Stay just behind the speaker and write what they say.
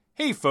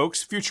Hey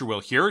folks, Future Will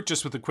here,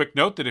 just with a quick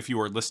note that if you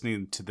are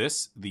listening to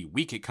this the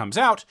week it comes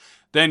out,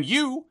 then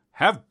you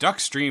have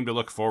Duckstream to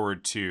look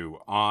forward to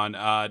on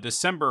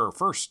December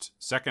 1st,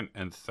 2nd,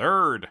 and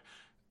 3rd.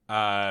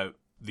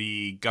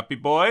 The Guppy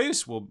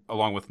Boys, will,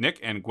 along with Nick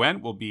and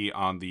Gwen, will be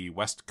on the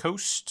West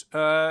Coast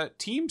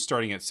team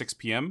starting at 6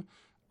 p.m.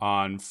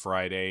 on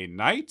Friday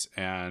night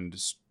and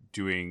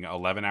doing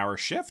 11-hour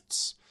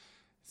shifts.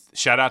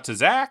 Shout out to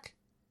Zach,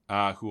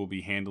 who will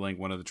be handling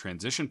one of the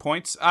transition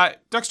points.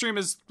 Duckstream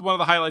is one of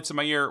the highlights of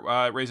my year.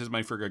 It raises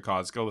money for a good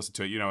cause. Go listen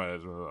to it. You know it.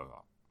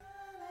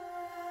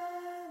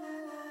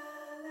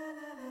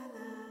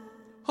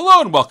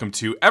 Hello and welcome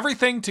to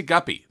Everything to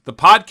Guppy, the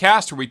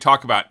podcast where we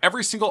talk about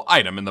every single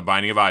item in The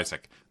Binding of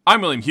Isaac.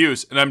 I'm William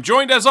Hughes, and I'm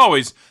joined, as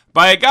always,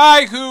 by a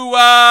guy who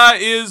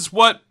is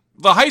what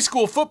the high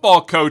school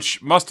football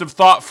coach must have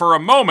thought for a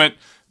moment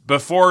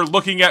before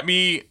looking at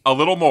me a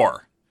little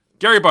more.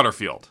 Gary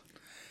Butterfield.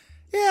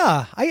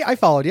 Yeah, I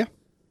followed you.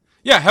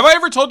 Yeah, have I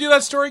ever told you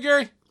that story,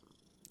 Gary?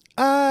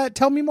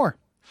 Tell me more.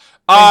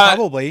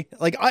 Probably.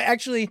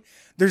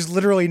 There's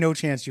literally no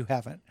chance you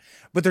haven't.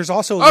 But there's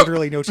also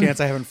literally no chance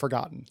I haven't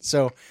forgotten.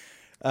 So,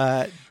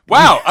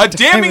 wow, a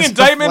damning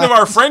indictment of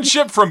our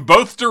friendship from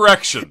both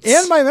directions.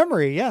 And my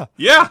memory, yeah.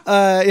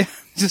 Yeah.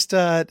 Just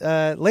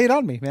lay it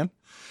on me, man.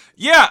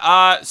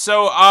 Yeah,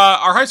 so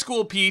our high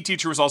school PE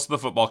teacher was also the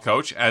football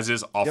coach, as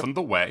is often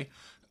the way.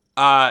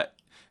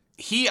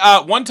 He,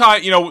 one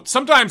time,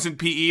 sometimes in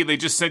PE, they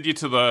just send you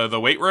to the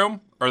weight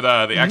room or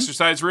the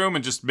exercise room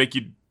and just make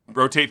you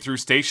rotate through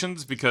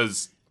stations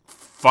because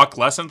fuck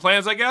lesson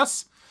plans, I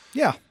guess.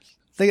 Yeah.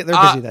 They're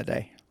busy that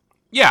day.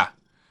 Yeah.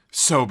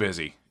 So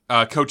busy.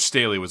 Coach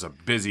Staley was a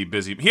busy.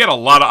 He had a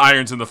lot of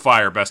irons in the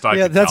fire, best I could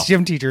tell. Yeah, that's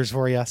gym teachers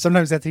for you.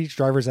 Sometimes they have to teach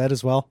driver's ed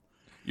as well.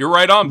 You're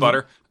right on,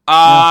 Butter.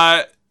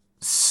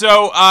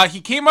 So he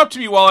came up to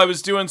me while I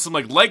was doing some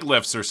leg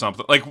lifts or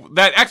something, like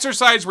that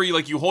exercise where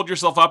you hold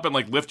yourself up and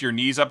lift your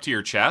knees up to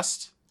your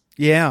chest.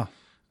 Yeah.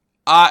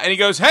 And he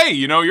goes, "Hey,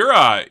 you're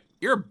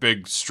a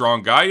big,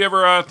 strong guy. You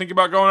ever think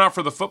about going out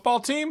for the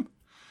football team?"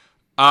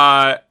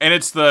 And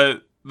it's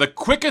the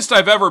quickest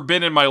I've ever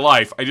been in my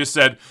life. I just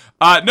said,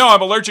 "No,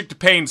 I'm allergic to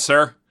pain,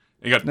 sir."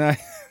 And he goes,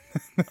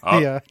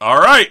 Yeah.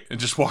 "All right," and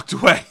just walked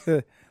away.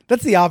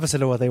 That's the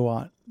opposite of what they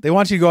want. They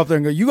want you to go up there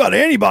and go, "You got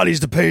antibodies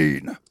to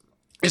pain."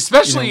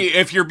 Especially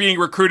if you're being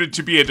recruited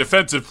to be a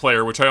defensive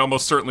player, which I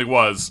almost certainly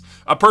was.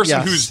 A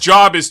person whose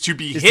job is to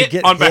be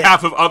hit on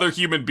behalf of other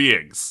human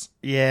beings.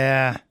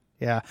 Yeah.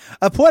 Yeah.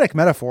 A poetic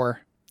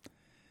metaphor.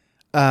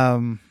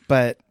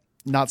 But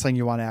not something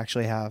you want to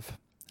actually have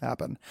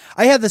happen.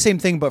 I had the same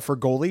thing, but for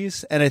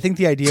goalies. And I think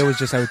the idea was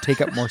just I would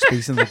take up more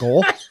space in the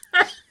goal.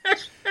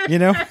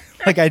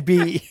 I'd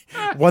be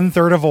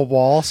 1/3 of a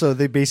wall. So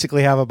they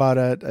basically have about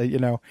it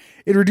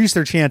reduced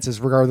their chances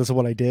regardless of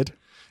what I did.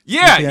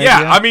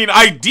 Yeah. I mean,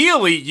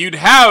 ideally, you'd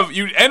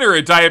enter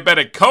a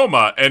diabetic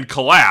coma and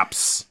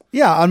collapse.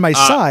 Yeah, on my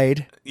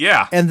side.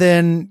 Yeah. And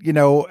then,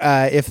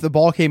 if the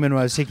ball came in when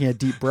I was taking a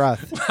deep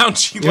breath.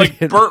 Lounging like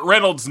Burt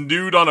Reynolds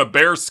nude on a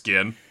bear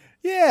skin.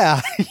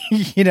 Yeah.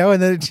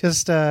 And then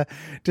just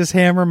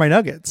hammer my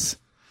nuggets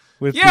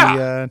with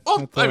the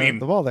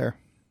ball there.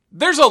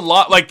 There's a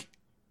lot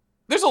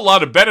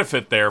of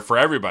benefit there for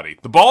everybody.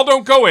 The ball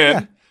don't go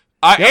in.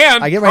 Yeah.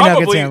 And I get my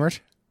nuggets hammered.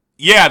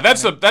 Yeah,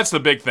 that's the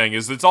big thing.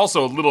 Is it's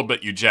also a little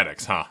bit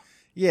eugenics, huh?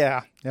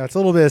 Yeah, it's a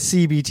little bit of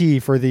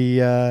CBT for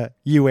the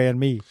you and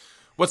me.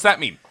 What's that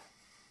mean?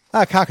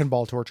 Cock and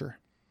ball torture.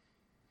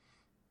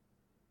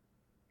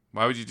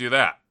 Why would you do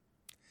that?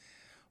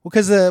 Well,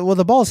 because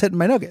the ball's hitting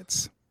my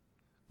nuggets.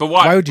 But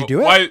why? Why would you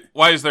do it?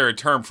 Why is there a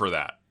term for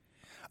that?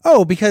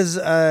 Oh, because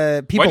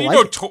people.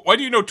 Why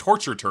do you know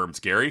torture terms,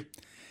 Gary?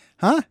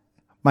 Huh?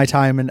 My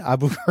time in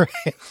Abu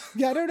Ghraib.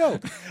 Yeah, I don't know.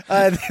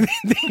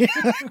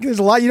 There's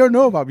a lot you don't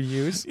know about me,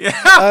 Hughes.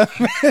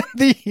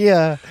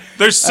 Yeah.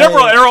 There's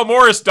several Errol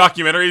Morris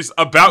documentaries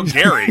about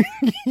Gary.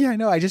 Yeah, I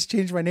know. I just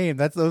changed my name.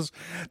 Those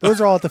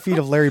are all at the feet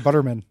of Larry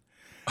Butterman.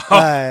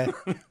 The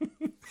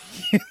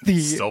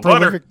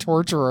prolific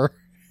torturer.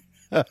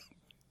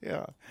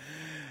 Yeah.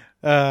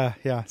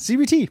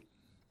 CBT.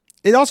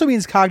 It also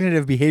means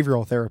cognitive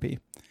behavioral therapy.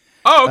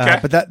 Oh, okay.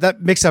 But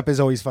that mix-up is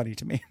always funny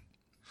to me.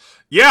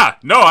 Yeah,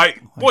 no,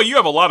 you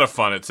have a lot of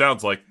fun, it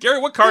sounds like. Gary,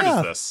 what card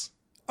is this?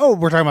 Oh,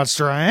 we're talking about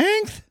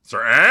strength?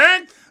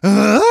 Strength?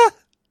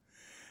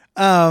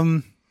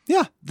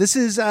 Yeah, this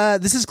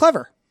is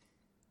clever.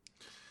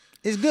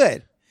 It's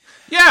good.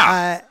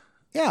 Yeah.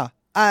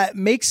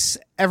 Makes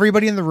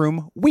everybody in the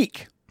room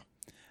weak.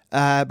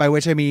 By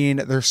which I mean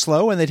they're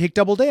slow and they take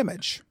double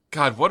damage.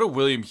 God, what a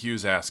William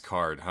Hughes-ass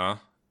card, huh?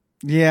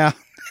 Yeah.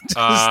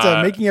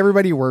 Just making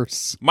everybody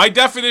worse. My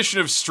definition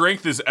of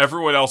strength is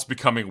everyone else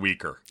becoming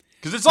weaker.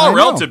 Because it's all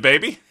relative,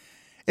 baby.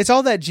 It's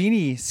all that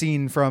genie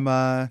scene from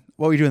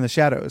What We Do in the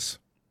Shadows.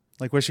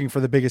 Like wishing for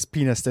the biggest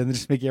penis and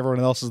just making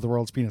everyone else's the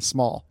world's penis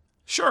small.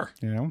 Sure.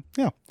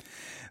 Yeah.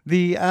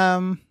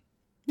 The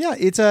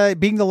it's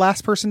being the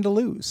last person to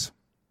lose.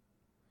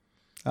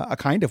 A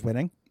kind of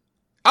winning.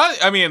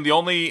 The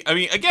only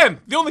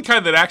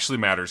kind that actually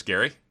matters,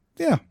 Gary.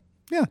 Yeah.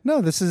 Yeah, no,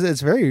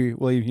 it's very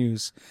William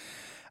Hughes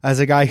as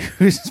a guy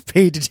who's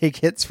paid to take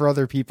hits for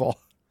other people.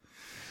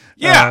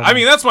 Yeah, I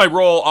mean, that's my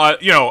role.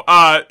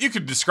 You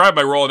could describe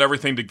my role in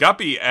Everything to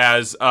Guppy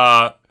as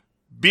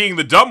being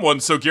the dumb one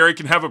so Gary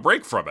can have a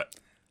break from it.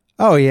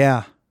 Oh,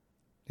 yeah.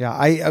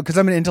 Yeah, because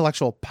I'm an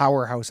intellectual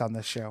powerhouse on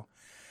this show.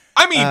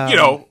 I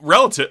mean,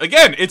 relative.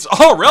 Again, it's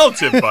all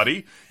relative,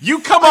 buddy. You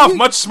come off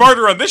much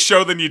smarter on this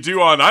show than you do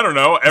on, I don't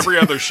know, every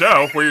other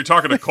show where you're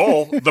talking to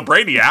Cole, the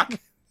Brainiac.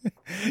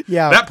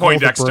 Yeah, that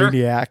Poindexter.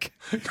 Brainiac.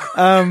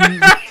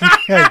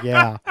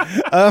 Yeah.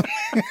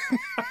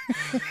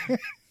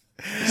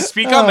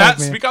 Speak on that.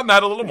 Man. Speak on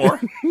that a little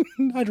more.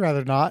 I'd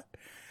rather not.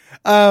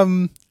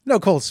 No,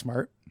 Cole's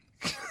smart.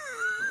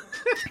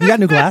 You got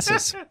new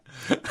glasses.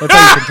 That's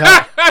how you can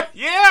tell.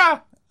 Yeah.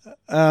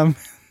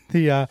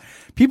 The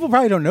people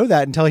probably don't know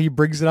that until he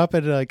brings it up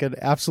in like an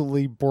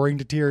absolutely boring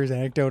to tears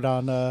anecdote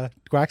on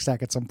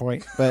Quackstack at some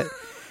point. But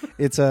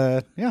it's you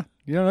don't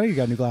know you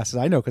got new glasses.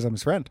 I know because I'm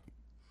his friend.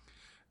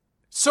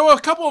 So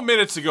a couple of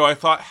minutes ago, I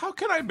thought, how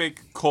can I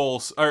make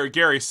Cole or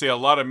Gary say a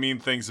lot of mean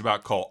things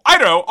about Cole? I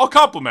know. I'll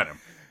compliment him.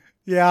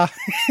 Yeah.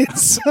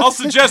 I'll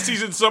suggest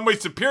he's in some way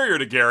superior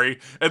to Gary,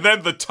 and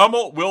then the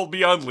tumult will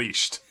be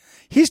unleashed.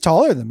 He's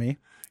taller than me.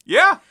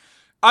 Yeah.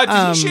 Did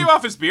he shave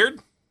off his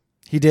beard?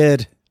 He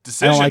did.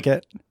 Decision. I don't like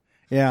it.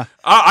 Yeah.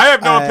 I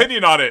have no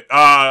opinion on it,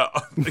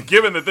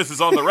 given that this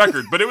is on the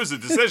record, but it was a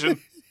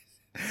decision.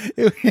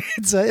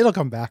 It'll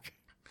come back.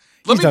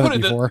 Let me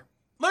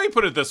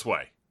put it this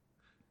way.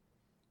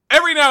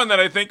 Every now and then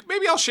I think,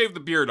 maybe I'll shave the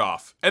beard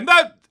off. And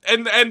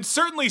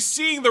certainly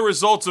seeing the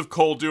results of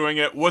Cole doing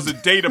it was a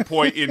data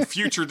point in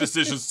future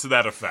decisions to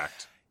that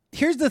effect.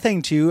 Here's the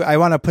thing, too. I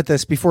want to put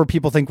this before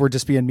people think we're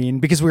just being mean,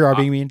 because we are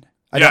being mean.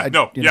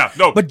 No.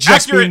 But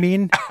just accurate,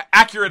 being mean,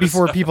 accurate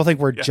before people think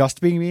we're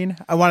just being mean.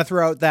 I want to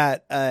throw out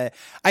that I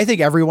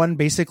think everyone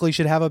basically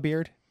should have a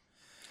beard.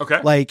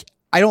 Okay. Like,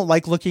 I don't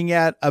like looking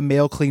at a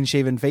male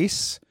clean-shaven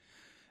face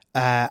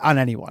on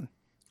anyone.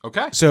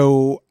 Okay.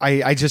 So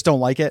I just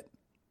don't like it.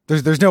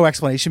 There's no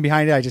explanation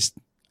behind it. I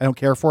don't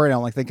care for it. I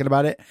don't like thinking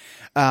about it.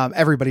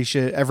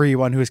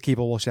 Everyone who is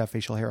capable should have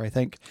facial hair, I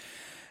think.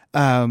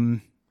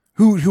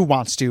 Who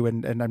wants to,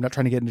 and I'm not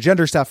trying to get into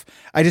gender stuff.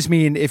 I just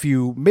mean if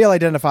you male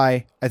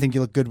identify, I think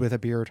you look good with a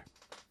beard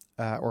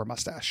or a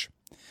mustache.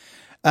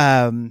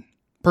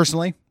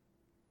 Personally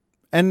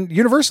and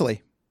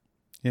universally,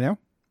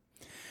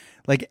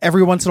 like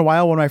every once in a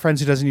while, one of my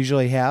friends who doesn't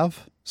usually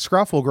have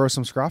scruff will grow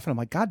some scruff, and I'm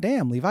like, God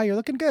damn, Levi, you're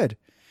looking good.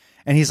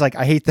 And he's like,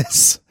 I hate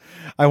this.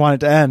 I want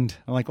it to end.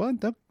 I'm like, well,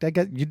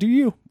 you do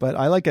you, but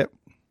I like it.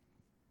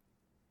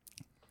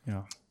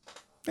 Yeah.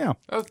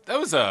 That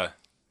was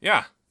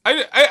yeah.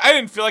 I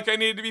didn't feel like I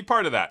needed to be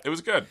part of that. It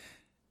was good.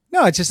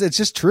 No, it's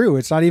just true.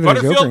 It's not even a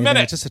joke or anything.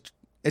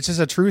 It's just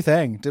a true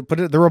thing. To put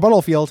it the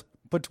rebuttal field.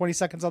 Put 20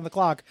 seconds on the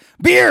clock.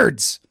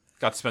 Beards.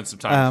 Got to spend some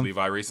time with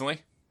Levi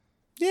recently.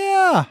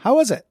 Yeah. How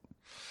was it?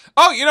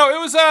 Oh, it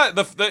was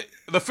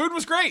the food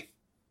was great.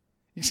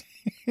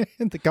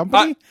 The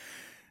company.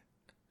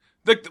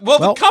 The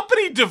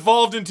company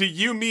devolved into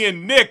you, me,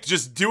 and Nick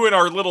just doing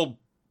our little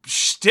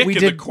shtick in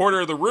the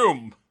corner of the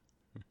room.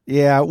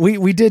 Yeah,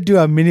 we did do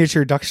a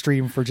miniature duck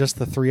stream for just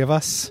the three of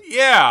us.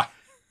 Yeah.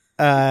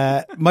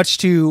 Much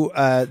to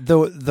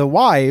the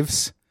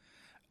wives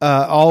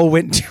all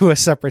went to a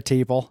separate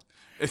table.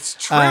 It's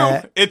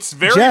true. It's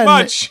very Jen,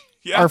 much.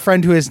 Yeah. Our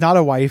friend who is not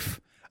a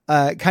wife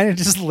kind of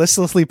just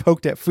listlessly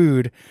poked at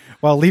food,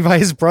 while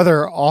Levi's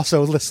brother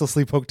also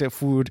listlessly poked at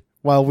food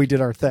while we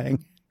did our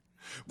thing.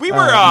 We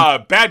were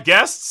bad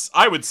guests,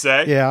 I would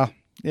say. Yeah.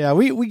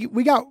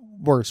 We got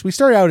worse. We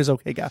started out as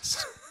okay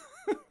guests.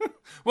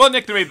 Well,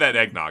 Nick made that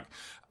eggnog.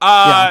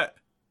 Yeah.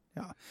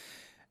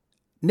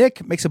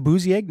 Nick makes a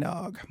boozy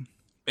eggnog.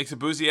 This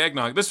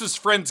was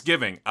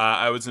Friendsgiving.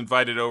 I was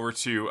invited over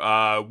to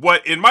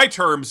what, in my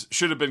terms,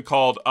 should have been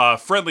called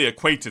friendly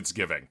acquaintance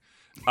giving,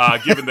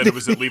 given that it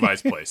was at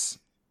Levi's place.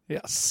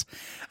 Yes.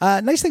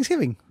 Nice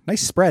Thanksgiving.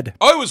 Nice spread.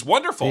 Oh, it was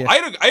wonderful. Yeah.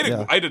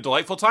 I had a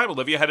delightful time.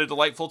 Olivia had a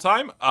delightful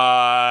time.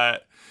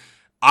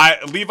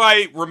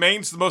 Levi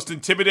remains the most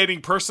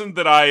intimidating person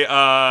that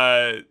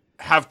I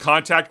have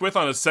contact with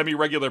on a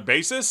semi-regular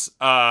basis.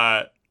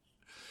 Levi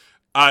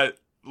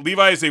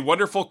is a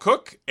wonderful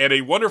cook and a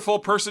wonderful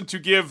person to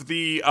give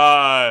the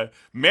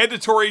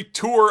mandatory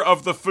tour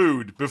of the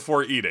food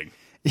before eating.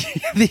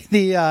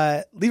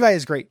 the Levi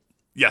is great.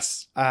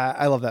 Yes.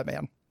 I love that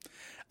man.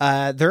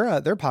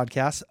 Their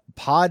podcast,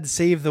 Pod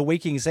Save the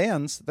Waking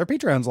Sands, their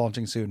Patreon's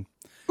launching soon.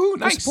 Ooh,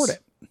 nice. Go support it.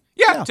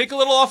 Yeah, take a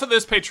little off of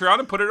this Patreon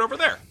and put it over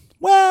there.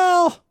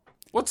 Well,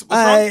 what's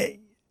wrong?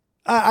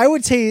 I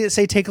would say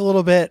take a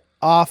little bit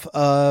off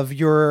of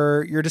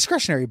your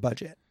discretionary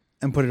budget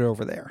and put it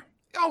over there.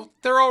 Oh,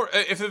 they're all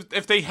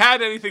if they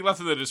had anything left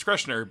in the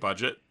discretionary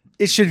budget,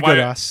 it should go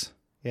to us.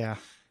 Yeah.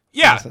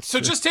 Yeah. So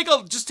true.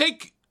 just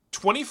take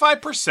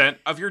 25%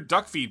 of your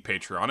Duck Feed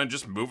Patreon and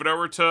just move it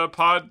over to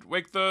Pod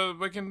Wake the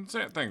Waking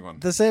thing one.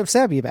 The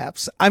Sabby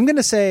Baps. I'm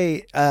gonna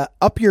say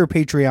up your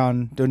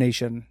Patreon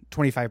donation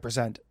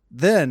 25%,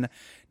 then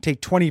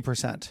take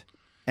 20%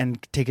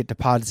 and take it to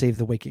Pod Save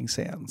the Waking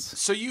Sands.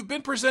 So you've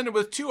been presented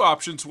with two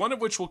options, one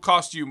of which will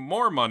cost you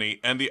more money,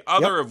 and the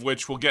other of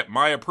which will get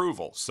my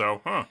approval.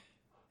 So,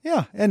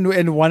 Yeah,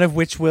 and one of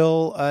which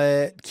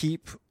will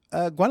keep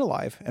Gwen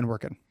alive and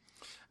working.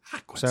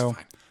 Gwen's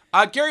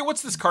fine. Gary,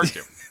 what's this card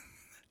do?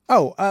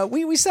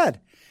 We said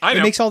I know.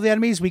 It makes all the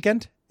enemies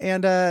weakened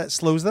and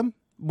slows them,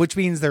 which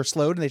means they're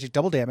slowed and they take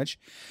double damage.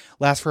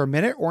 Lasts for a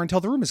minute or until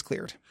the room is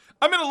cleared.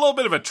 I'm in a little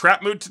bit of a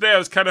trap mood today. I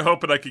was kind of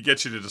hoping I could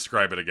get you to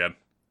describe it again.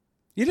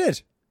 You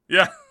did.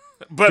 Yeah,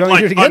 but Do you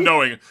want me to like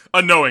do it again?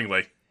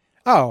 unknowingly.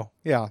 Oh,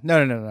 yeah.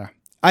 No.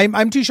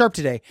 I'm too sharp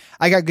today.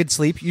 I got good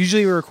sleep.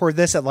 Usually we record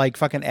this at like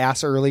fucking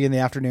ass early in the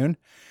afternoon.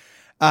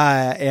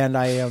 And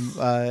I am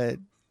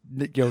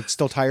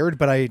still tired,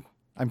 but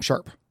I'm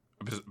sharp.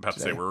 I was about to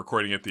say we're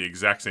recording at the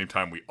exact same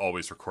time we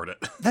always record it.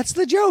 That's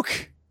the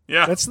joke.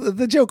 Yeah. That's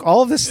the joke.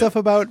 All of this stuff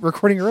about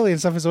recording early and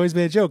stuff has always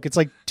been a joke. It's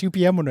like 2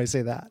 p.m. when I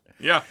say that.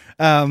 Yeah.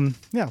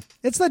 Yeah.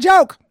 It's the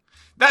joke.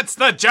 That's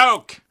the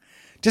joke.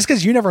 Just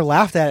because you never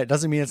laughed at it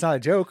doesn't mean it's not a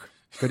joke.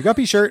 Good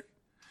guppy shirt.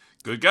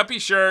 Good guppy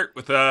shirt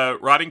with a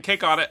rotting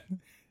cake on it.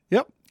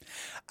 Yep.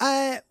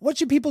 What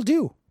should people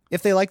do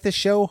if they like this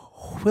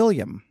show,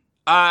 William?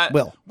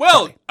 Garibald,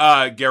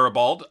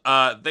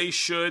 they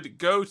should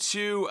go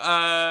to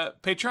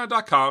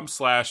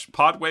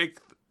patreon.com/podwake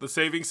the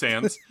saving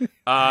sands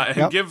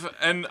and give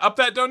and up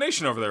that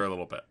donation over there a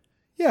little bit.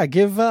 Yeah,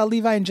 give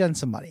Levi and Jen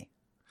some money.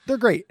 They're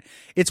great.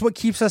 It's what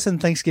keeps us in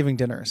Thanksgiving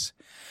dinners.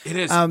 It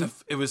is.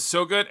 It was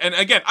so good. And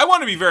again, I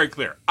want to be very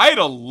clear. I had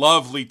a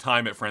lovely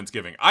time at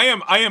Friendsgiving. I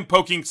am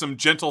poking some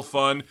gentle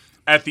fun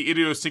at the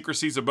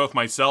idiosyncrasies of both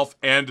myself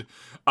and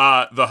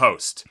the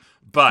host.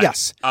 But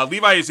yes.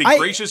 Levi is a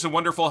gracious and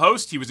wonderful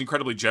host. He was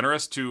incredibly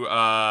generous to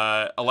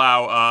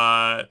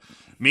allow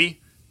me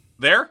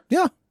there.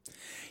 Yeah.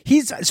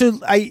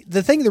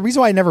 The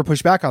reason why I never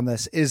push back on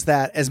this is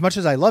that as much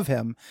as I love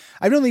him,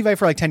 I've known Levi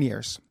for like 10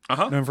 years.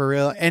 Known him for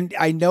real. And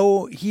I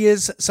know he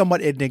is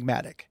somewhat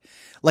enigmatic.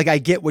 Like, I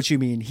get what you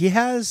mean. He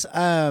has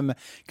kind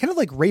of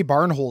like Ray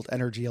Barnholt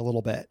energy a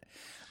little bit.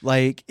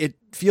 Like, it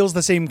feels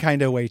the same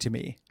kind of way to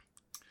me.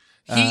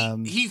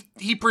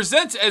 He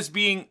presents as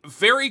being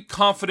very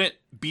confident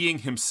being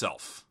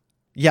himself.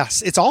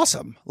 Yes, it's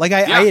awesome. Like,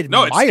 I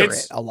admire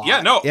it a lot.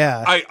 Yeah, no.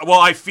 Yeah.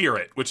 I fear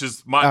it, which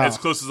is as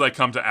close as I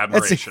come to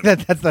admiration.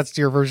 That's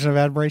your version of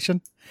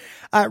admiration.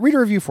 Read a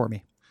review for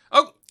me.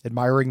 Oh.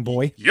 Admiring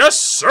boy. Yes,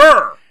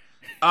 sir.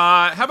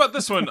 How about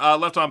this one?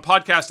 Left on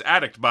Podcast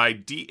Addict by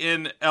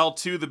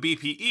DNL2 the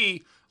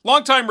BPE.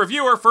 Longtime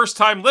reviewer, first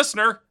time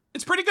listener.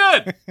 It's pretty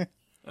good.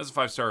 That's a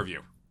 5-star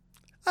review.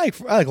 I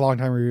like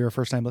long-time reviewer,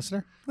 first-time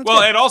listener. That's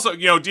good. And also,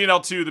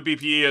 DNL2 the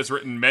BPE has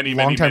written many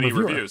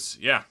reviews.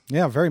 Yeah.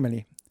 Yeah, very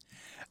many.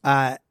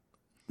 No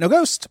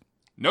ghost.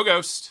 No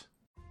ghost.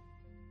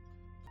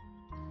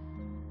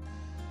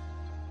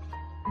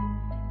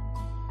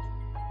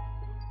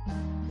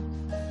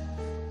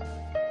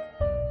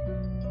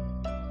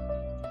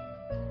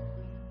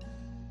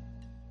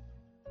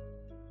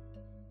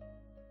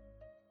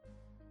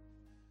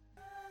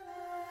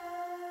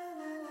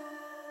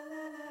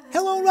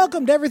 Hello and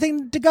welcome to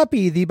Everything to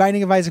Guppy, the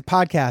Binding of Isaac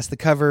podcast that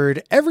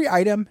covered every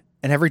item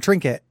and every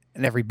trinket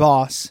and every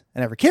boss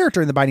and every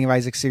character in the Binding of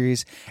Isaac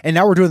series. And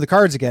now we're doing the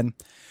cards again.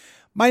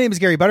 My name is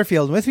Gary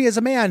Butterfield, and with me is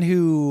a man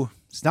who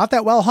is not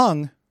that well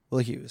hung, Will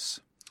Hughes.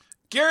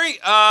 Gary,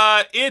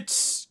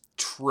 it's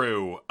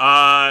true.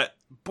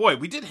 Boy,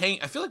 we did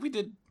I feel like we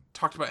did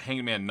talked about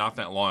Hanging Man not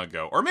that long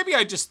ago. Or maybe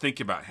I just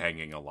think about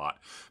hanging a lot.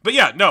 But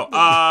yeah, no.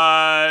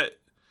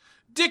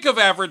 Dick of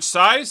average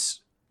size.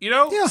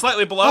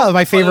 Slightly below. Oh,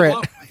 my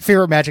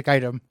favorite magic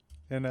item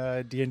in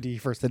D&D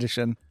first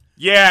edition.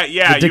 Yeah.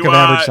 The dick of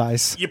average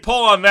size. You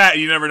pull on that,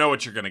 and you never know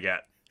what you're going to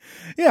get.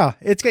 Yeah,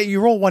 you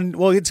roll one.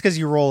 Well, it's because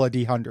you roll a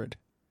D100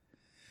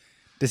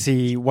 to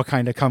see what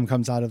kind of cum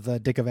comes out of the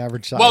dick of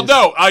average size. Well,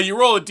 no, you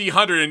roll a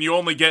D100, and you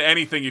only get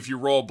anything if you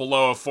roll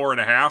below a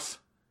 4.5.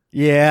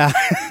 Yeah.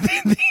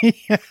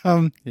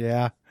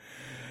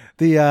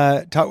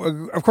 Yeah.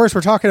 Of course, we're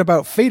talking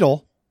about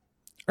Fatal.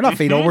 Or not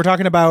Fatal. We're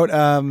talking about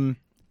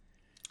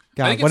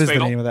God, what is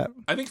Fatal. The name of that?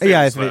 I think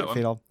it's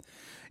Fatal.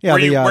 Yeah,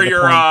 where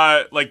you're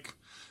like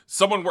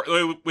someone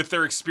with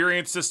their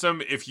experience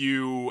system. If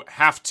you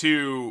have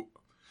to,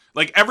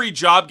 like, every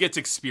job gets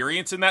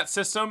experience in that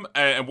system,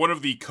 and one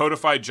of the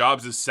codified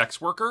jobs is sex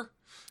worker.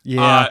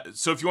 Yeah.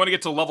 So if you want to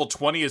get to level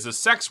 20 as a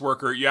sex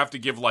worker, you have to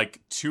give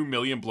like 2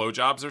 million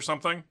blowjobs or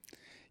something.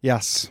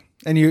 Yes,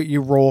 and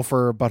you roll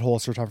for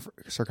butthole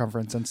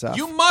circumference and stuff.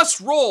 You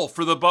must roll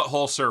for the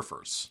butthole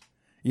surfers.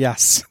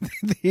 Yes.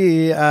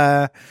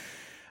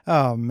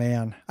 Oh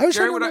man, I was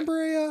trying to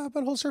remember a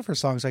Butthole Surfer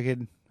song so I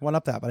could one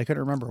up that, but I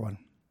couldn't remember one.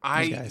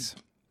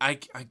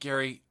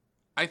 Gary,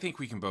 I think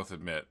we can both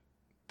admit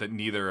that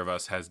neither of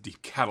us has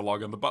deep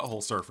catalog on the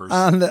Butthole Surfers.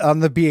 On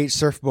the BH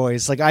Surf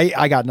boys, like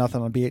I got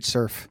nothing on BH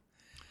Surf.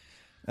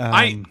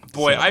 I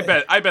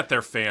bet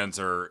their fans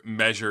are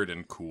measured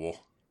and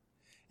cool.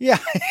 Yeah,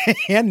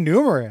 and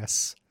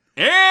numerous.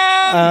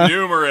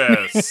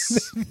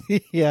 Numerous.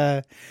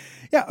 Yeah.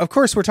 Of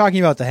course, we're talking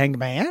about the Hanged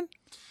Man.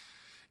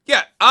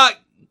 Yeah.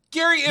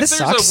 Gary, if This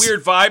there's sucks. a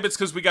weird vibe, it's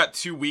because we got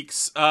 2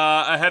 weeks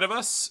ahead of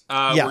us.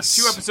 Yes.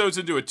 We're 2 episodes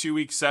into a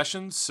 2-week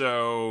session,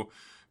 so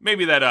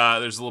maybe that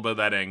there's a little bit of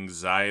that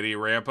anxiety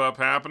ramp up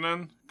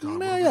happening.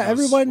 God, Yeah,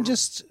 everyone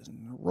just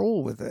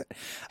roll with it.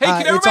 Hey, can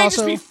it's everybody also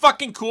just be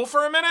fucking cool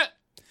for a minute?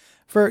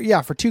 for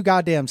 2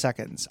 goddamn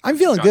seconds. I'm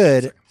feeling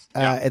good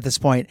at this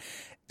point.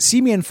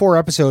 See me in 4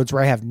 episodes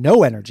where I have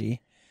no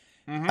energy,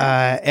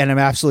 and I'm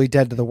absolutely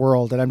dead to the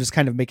world, and I'm just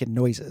kind of making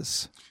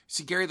noises.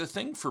 See, Gary, the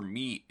thing for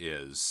me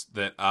is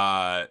that,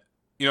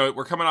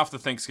 we're coming off the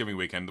Thanksgiving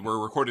weekend. We're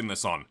recording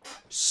this on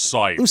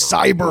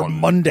Cyber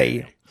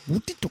Monday.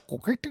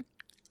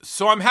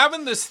 So I'm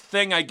having this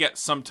thing I get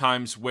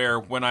sometimes where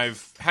when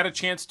I've had a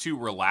chance to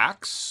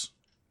relax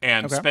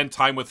and spend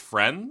time with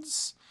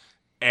friends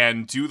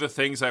and do the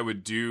things I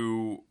would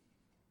do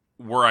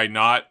were I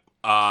not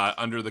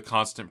under the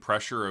constant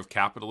pressure of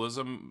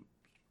capitalism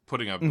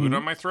putting a boot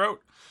on my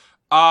throat,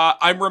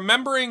 I'm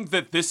remembering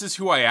that this is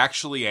who I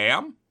actually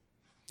am.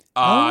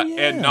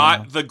 And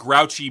not the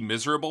grouchy,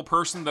 miserable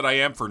person that I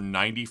am for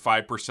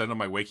 95% of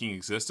my waking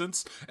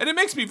existence. And it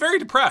makes me very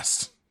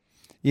depressed.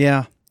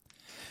 Yeah.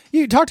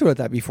 You talked about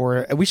that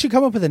before. We should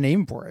come up with a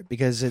name for it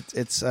because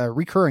it's a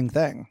recurring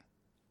thing.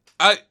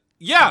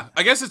 Yeah,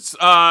 I guess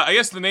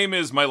the name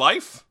is My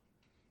Life.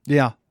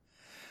 Yeah.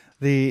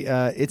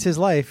 It's his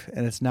life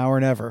and it's now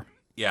or never.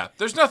 Yeah.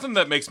 There's nothing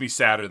that makes me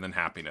sadder than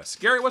happiness.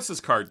 Gary, what's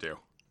this card do?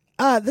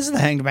 This is the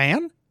Hanged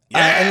Man.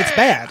 Yeah. And it's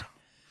bad.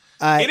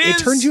 It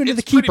turns you into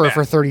the Keeper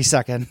for 30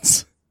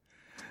 seconds.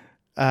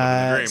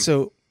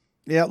 So,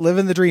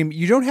 living the dream.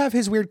 You don't have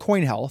his weird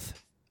coin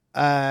health.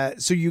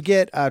 So you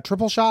get a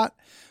triple shot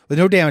with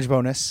no damage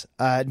bonus,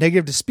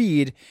 negative to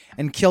speed,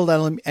 and killed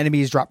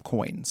enemies drop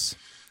coins.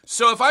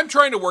 So if I'm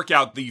trying to work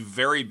out the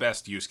very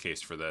best use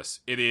case for this,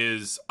 it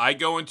is I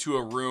go into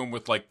a room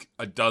with like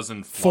a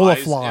dozen flies full of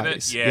flies. in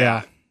it.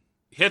 Yeah.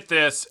 Hit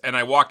this, and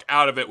I walk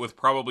out of it with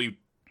probably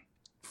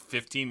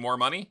 15 more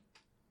money.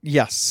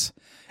 Yes.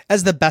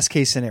 As the best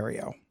case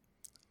scenario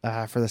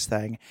for this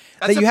thing.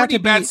 That's a pretty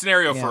bad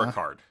scenario for a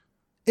card.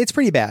 It's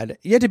pretty bad.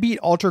 You had to beat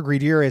Ultra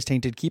Greedier as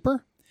Tainted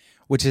Keeper,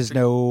 which is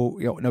no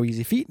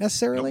easy feat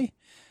necessarily.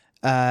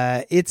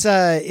 Nope.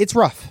 It's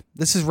rough.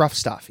 This is rough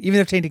stuff. Even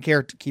if Tainted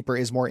Keeper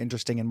is more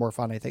interesting and more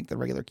fun, I think, than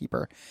regular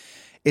Keeper,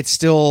 it's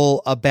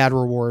still a bad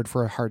reward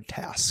for a hard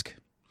task.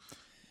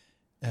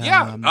 Hey,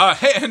 and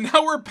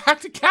now we're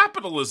back to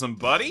capitalism,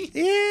 buddy.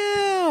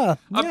 Yeah.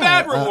 A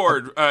bad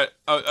reward, an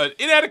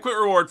inadequate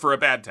reward for a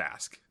bad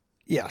task.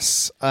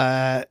 Yes.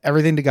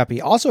 Everything to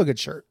Guppy. Also a good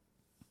shirt.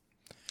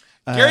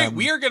 Gary,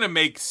 we are going to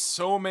make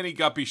so many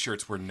Guppy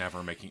shirts we're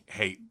never making.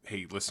 Hey,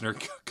 listener,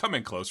 come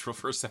in close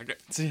for a second.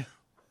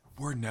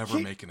 We're never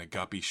making a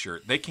Guppy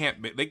shirt. They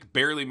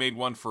barely made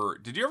one for,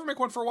 did you ever make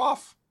one for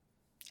WAF?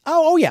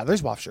 Oh yeah,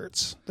 there's WAF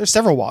shirts. There's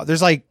several WAF.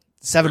 There's like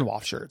 7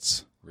 WAF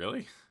shirts.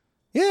 Really?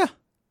 Yeah.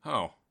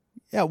 Oh.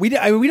 Yeah, we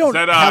don't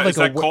have like is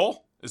that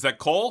Cole? Is that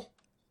Cole?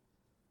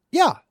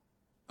 Yeah.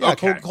 Yeah,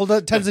 okay. Cole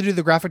tends to do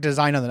the graphic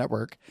design on the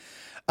network.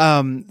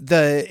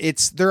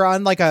 They're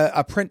on like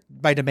a print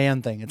by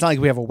demand thing. It's not like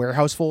we have a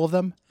warehouse full of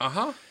them.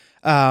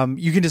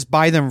 You can just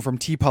buy them from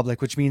TeePublic,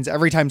 which means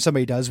every time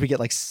somebody does, we get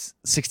like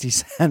 60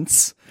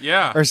 cents.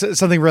 Yeah. Or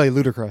something really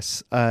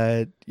ludicrous.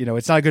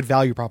 It's not a good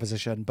value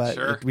proposition,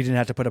 but we didn't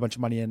have to put a bunch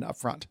of money in up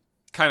front.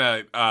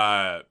 Kind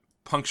of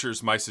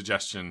punctures my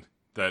suggestion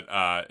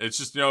that it's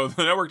just, the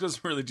network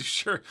doesn't really do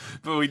shirts,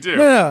 but we do.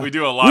 No. We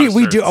do a lot of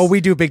shirts. We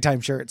do big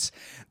time shirts.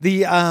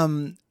 The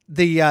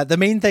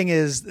main thing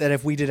is that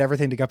if we did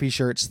everything to Guppy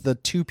shirts, the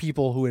 2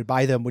 people who would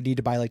buy them would need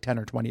to buy like 10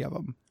 or 20 of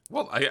them.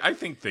 Well, I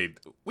think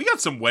we got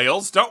some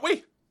whales, don't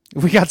we?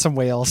 We got some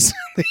whales.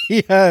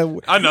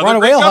 Another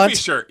great Guppy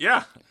shirt,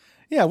 yeah.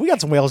 Yeah, we got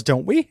some whales,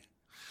 don't we?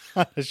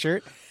 On a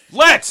shirt.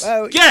 Let's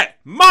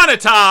get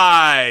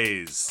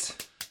monetized!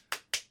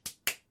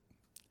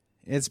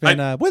 It's been,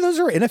 those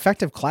are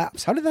ineffective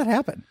claps. How did that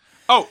happen?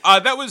 Oh,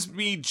 that was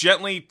me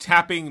gently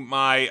tapping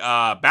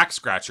my back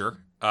scratcher.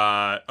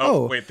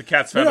 Wait, the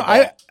cat's found a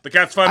ball. The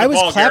cat's found a ball,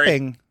 I was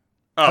clapping.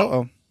 Gary.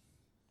 Oh.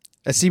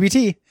 A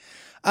CBT.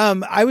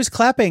 I was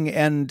clapping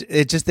and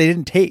they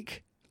didn't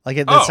take. Like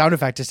the sound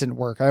effect just didn't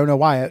work. I don't know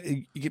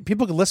why.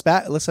 People can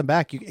listen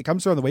back. It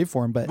comes through on the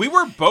waveform, but we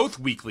were both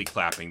weekly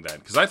clapping then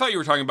because I thought you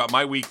were talking about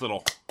my weak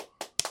little.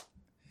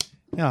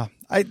 Yeah,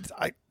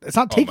 it's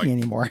not taking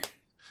anymore.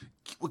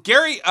 Well,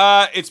 Gary,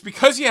 it's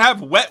because you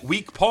have wet,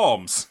 weak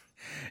palms.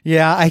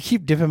 Yeah, I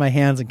keep dipping my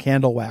hands in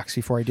candle wax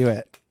before I do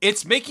it.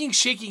 It's making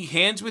shaking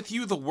hands with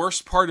you the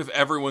worst part of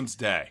everyone's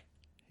day.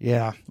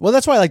 Yeah, well,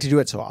 that's why I like to do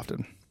it so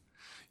often.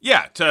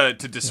 Yeah, to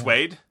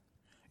dissuade.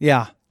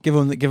 Yeah, give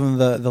them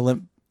the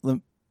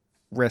limp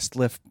wrist,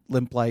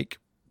 limp like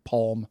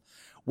palm,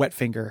 wet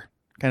finger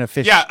kind of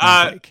fish.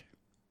 Yeah,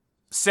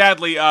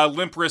 sadly,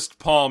 limp wrist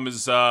palm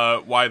is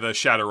why the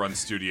Shadowrun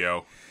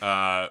studio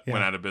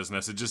went out of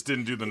business. It just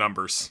didn't do the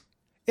numbers.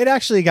 It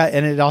actually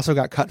it also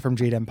got cut from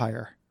Jade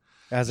Empire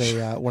as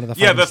a one of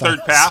the the third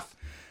path.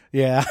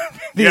 Yeah,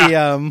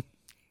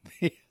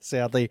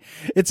 sadly,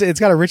 it's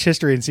got a rich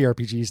history in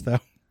CRPGs though.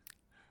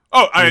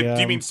 Oh, do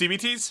you mean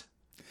CBTs?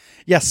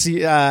 Yes.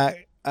 Cock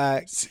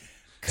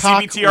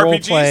CBT role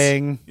RPGs?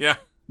 playing. Yeah.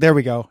 There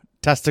we go.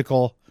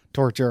 Testicle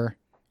torture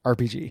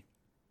RPG.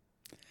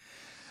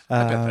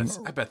 I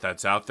bet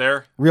that's out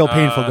there. Real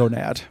painful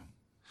gonad.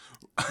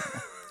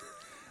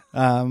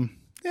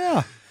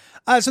 Yeah.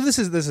 So this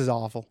is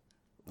awful.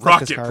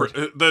 Rocket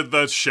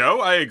the show.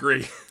 I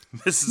agree.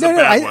 This is a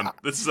bad one.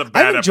 This is a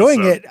bad I'm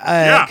enjoying episode.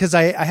 it because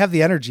I have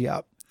the energy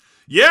up.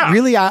 Yeah.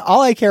 Really,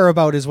 all I care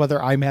about is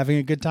whether I'm having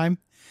a good time.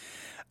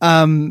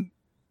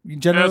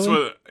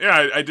 Generally,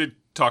 I did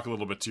talk a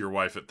little bit to your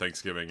wife at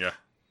Thanksgiving.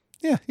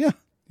 Yeah. Yeah.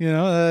 You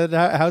know,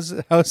 how's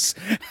my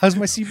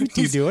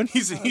CBT doing?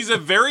 He's a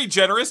very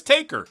generous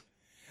taker.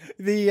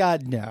 No.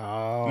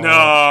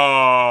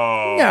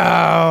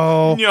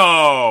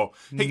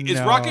 Hey,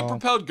 is rocket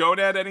propelled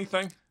gonad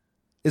anything?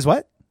 Is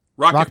what?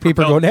 Rock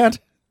paper gonad?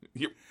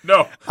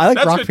 No, I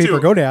like rock paper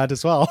gonad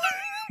as well.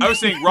 I was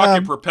saying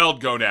rocket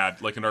propelled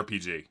gonad, like an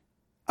RPG.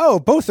 Oh,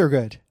 both are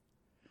good.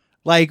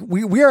 Like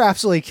we are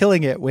absolutely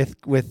killing it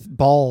with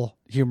ball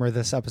humor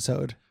this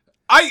episode.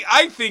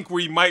 I think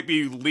we might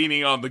be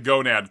leaning on the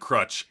gonad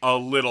crutch a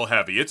little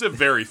heavy. It's a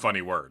very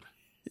funny word.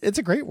 It's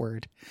a great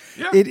word.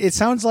 Yeah. It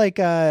sounds like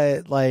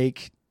a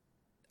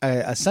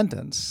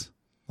sentence,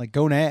 like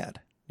gonad,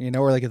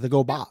 or like the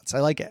go bots.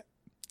 I like it.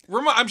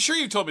 I'm sure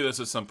you told me this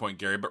at some point,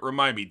 Gary, but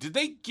remind me, did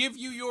they give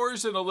you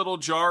yours in a little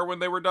jar when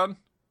they were done?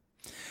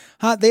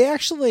 They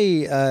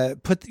actually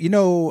put,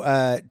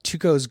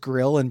 Tuco's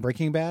grill in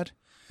Breaking Bad?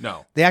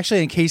 No. They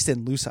actually encased it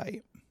in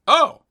lucite.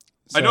 Oh,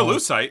 so, I know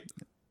lucite.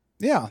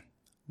 Yeah.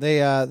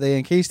 They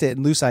encased it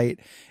in lucite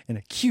in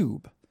a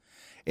cube.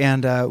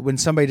 And when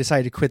somebody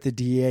decided to quit the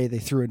DEA, they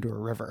threw it into a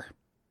river.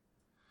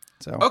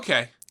 So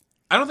okay.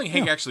 I don't think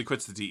Hank actually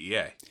quits the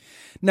DEA.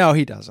 No,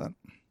 he doesn't.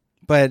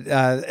 But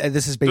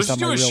this is based on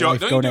my real life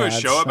gonads. Don't you do a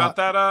show about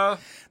that?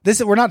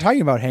 We're not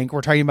talking about Hank.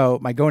 We're talking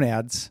about my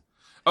gonads.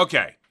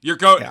 Okay. Your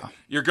gonads.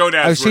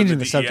 I was changing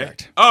the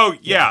subject. Oh,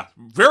 yeah.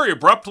 Very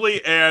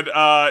abruptly and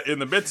in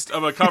the midst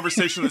of a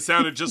conversation that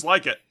sounded just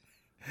like it.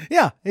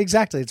 Yeah,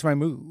 exactly. It's my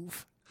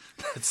move.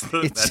 That's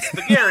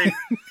the Gary.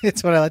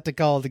 It's what I like to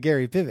call the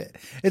Gary pivot.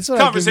 It's what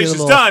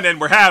conversation's done and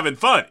we're having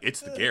fun. It's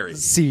the Gary.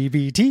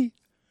 CBT.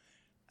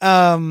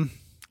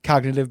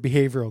 Cognitive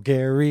behavioral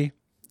Gary.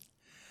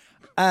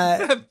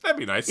 That'd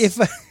be nice. If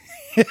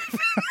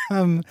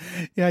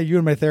you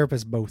and my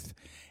therapist both.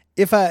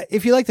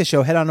 If you like the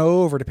show, head on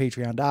over to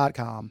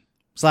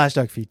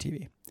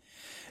patreon.com/DuckFeedTV.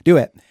 Do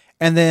it.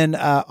 And then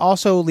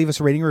also leave us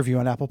a rating review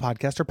on Apple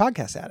Podcast or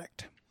Podcast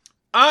Addict.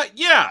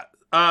 Yeah.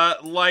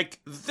 Like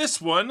this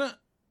one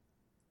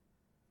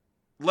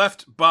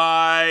left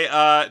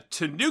by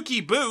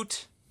Tanuki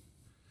Boot.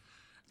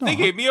 They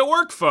gave me a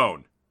work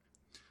phone.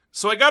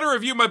 So I got to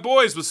review my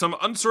boys with some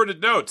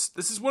unsorted notes.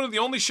 This is one of the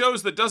only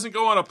shows that doesn't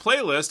go on a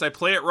playlist. I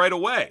play it right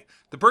away.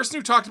 The person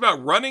who talked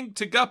about running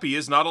to Guppy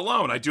is not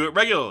alone. I do it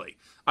regularly.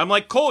 I'm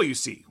like Cole, you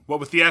see.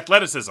 What with the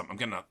athleticism? I'm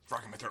getting a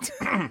frog in my throat.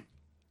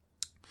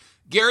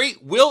 Gary,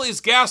 Will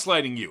is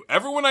gaslighting you.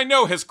 Everyone I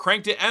know has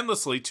cranked it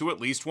endlessly to at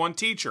least one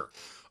teacher.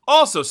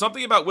 Also,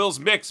 something about Will's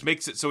mix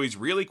makes it so he's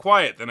really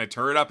quiet, then I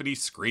turn it up and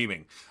he's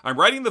screaming. I'm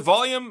writing the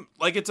volume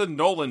like it's a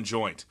Nolan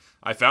joint.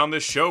 I found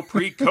this show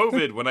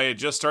pre-COVID when I had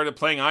just started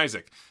playing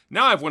Isaac.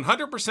 Now I've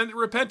 100%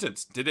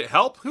 repentance. Did it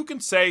help? Who can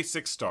say?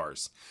 6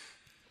 stars.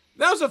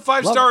 That was a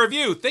 5-star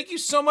review. Thank you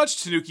so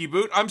much, Tanuki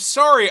Boot. I'm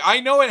sorry.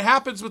 I know it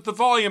happens with the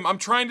volume. I'm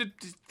trying to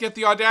get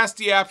the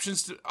Audacity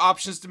options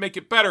to make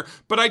it better,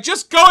 but I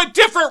just go at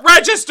different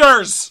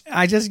registers.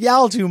 I just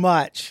yell too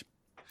much.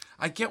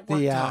 I get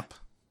worked up.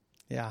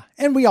 Yeah,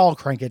 and we all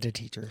crank it to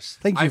teachers.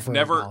 Thank you for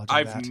acknowledging that.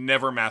 I've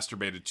never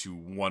masturbated to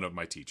one of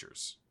my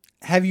teachers.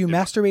 Have you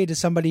masturbated to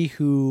somebody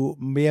who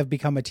may have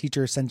become a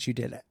teacher since you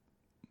did it?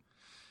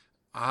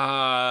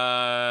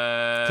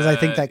 Because I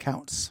think that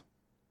counts.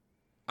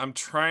 I'm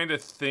trying to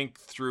think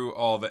through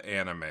all the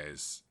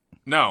animes.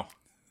 No.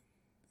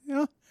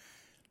 Yeah.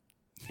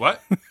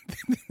 What?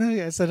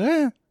 I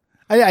said,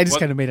 I just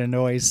kind of made a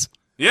noise.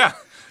 Yeah.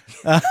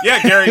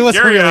 Yeah, Gary. It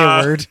wasn't Gary, really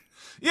a word.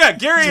 Yeah,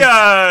 Gary,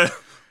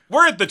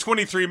 we're at the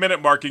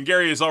 23-minute mark, and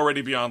Gary is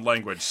already beyond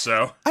language,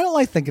 so. I don't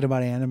like thinking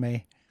about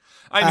anime.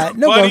 I know,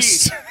 no buddy,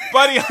 ghosts.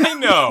 buddy, I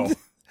know.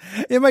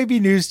 It might be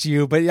news to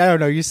you, but I don't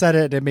know. You said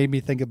it, and it made me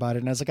think about it,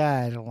 and I was like,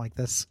 I don't like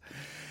this.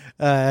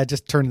 I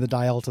just turned the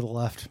dial to the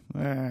left.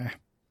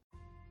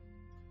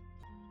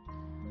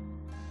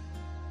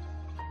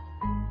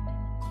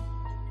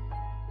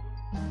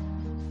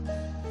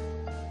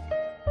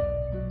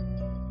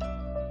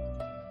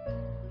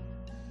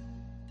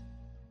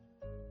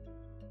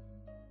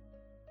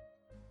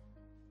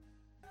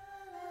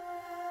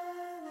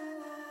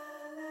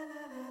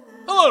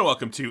 Hello and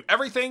welcome to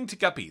Everything to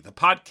Guppy, the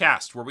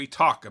podcast where we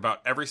talk about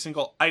every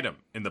single item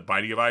in the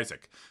Binding of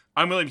Isaac.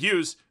 I'm William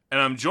Hughes,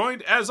 and I'm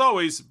joined, as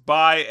always,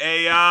 by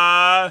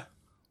a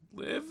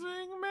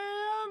living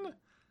man,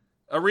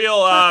 a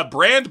real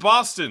Brand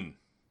Boston,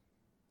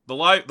 the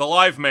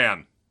live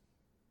man,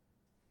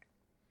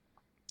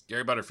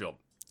 Gary Butterfield.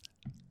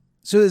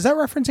 So is that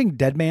referencing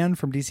Dead Man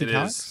from DC It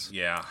Comics? is,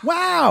 yeah.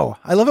 Wow,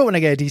 I love it when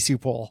I get a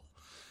DC poll.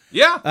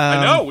 Yeah,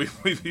 I know.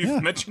 We've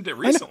mentioned it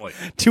recently.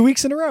 2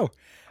 weeks in a row.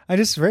 I'm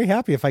just very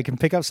happy if I can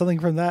pick up something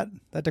from that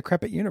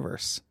decrepit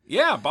universe.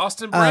 Yeah,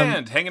 Boston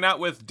Brand hanging out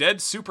with dead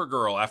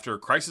Supergirl after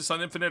Crisis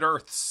on Infinite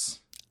Earths.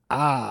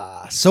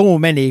 So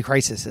many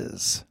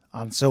crises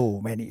on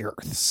so many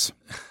Earths.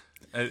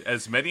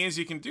 As many as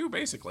you can do,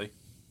 basically.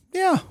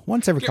 Yeah,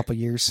 once every couple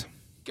years.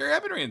 Gary,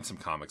 I've been reading some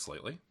comics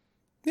lately.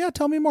 Yeah,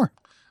 tell me more.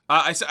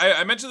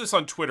 I mentioned this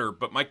on Twitter,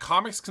 but my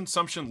comics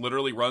consumption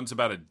literally runs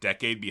about a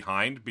decade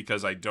behind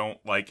because I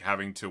don't like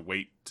having to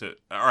wait or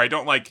I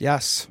don't like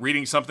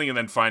reading something and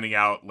then finding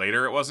out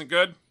later it wasn't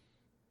good.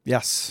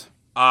 Yes.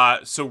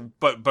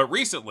 But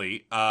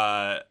recently,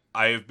 I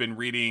have been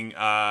reading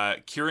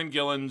Kieran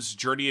Gillen's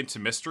Journey into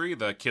Mystery,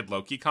 the Kid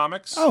Loki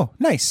comics. Oh,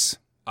 nice.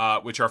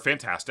 Which are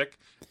fantastic.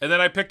 And then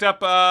I picked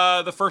up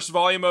the first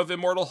volume of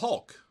Immortal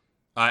Hulk.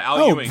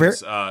 Al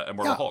Ewing's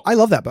Immortal Hulk. I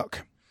love that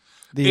book.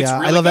 Really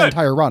I love that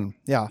entire run.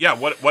 Yeah. Yeah.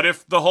 What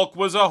if the Hulk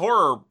was a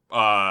horror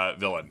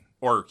villain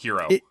or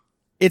hero?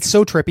 It's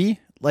so trippy.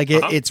 Like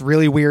it's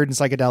really weird and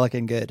psychedelic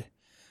and good.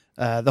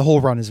 The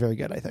whole run is very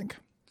good, I think.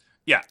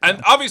 Yeah.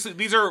 And obviously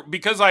these are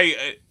because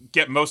I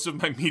get most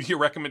of my media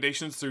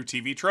recommendations through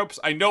TV tropes.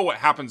 I know what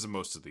happens in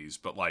most of these,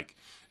 but like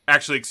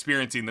actually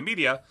experiencing the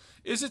media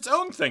is its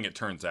own thing, it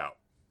turns out.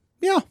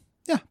 Yeah.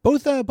 Yeah.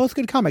 Both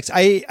good comics.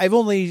 I've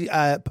only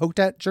poked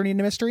at Journey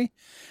into Mystery.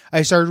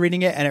 I started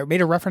reading it and it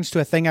made a reference to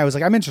a thing. I was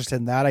like, I'm interested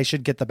in that. I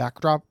should get the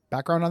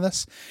background on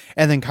this.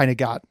 And then kind of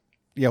got,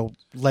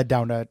 led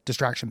down a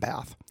distraction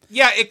path.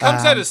 Yeah, it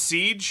comes out of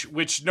Siege,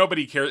 which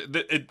nobody cares.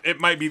 It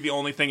might be the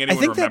only thing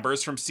anyone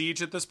remembers from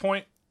Siege at this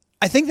point.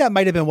 I think that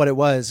might have been what it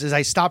was, is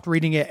I stopped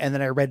reading it and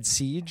then I read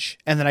Siege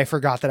and then I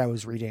forgot that I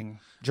was reading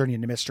Journey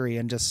into Mystery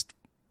and just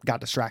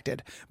got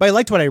distracted. But I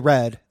liked what I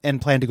read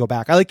and plan to go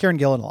back. I like Kieran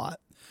Gillen a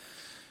lot.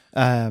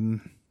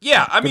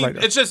 Yeah, I mean, writer.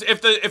 It's just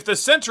if the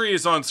Sentry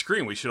is on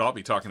screen, we should all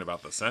be talking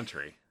about the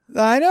Sentry.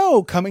 I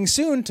know, coming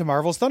soon to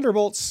Marvel's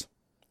Thunderbolts.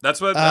 That's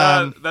what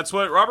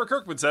Robert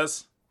Kirkman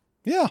says.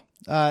 Yeah,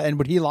 and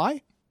would he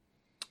lie?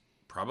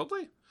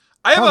 Probably.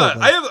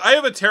 I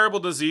have a terrible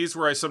disease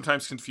where I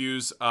sometimes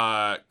confuse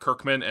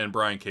Kirkman and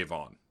Brian K.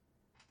 Vaughan.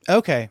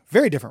 Okay,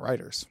 very different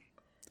writers.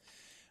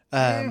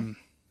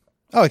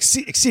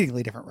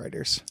 Exceedingly different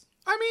writers.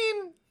 I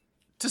mean,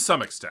 to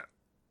some extent.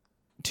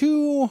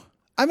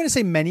 I'm going to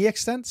say many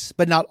extents,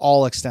 but not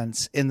all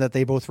extents, in that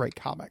they both write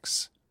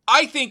comics.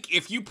 I think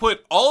if you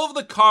put all of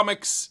the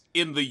comics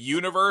in the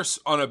universe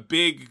on a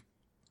big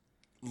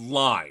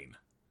line.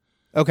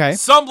 Okay.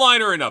 Some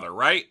line or another,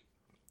 right?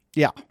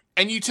 Yeah.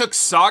 And you took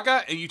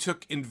Saga and you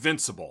took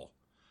Invincible.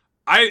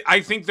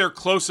 I think they're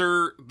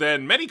closer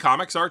than many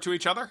comics are to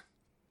each other.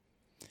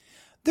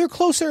 They're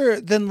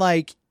closer than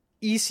like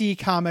EC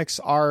comics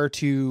are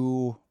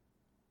to,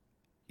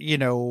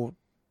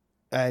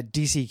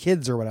 DC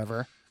Kids or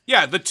whatever.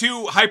 Yeah, the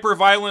two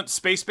hyper-violent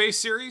space-based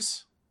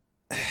series.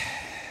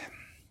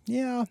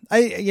 Yeah,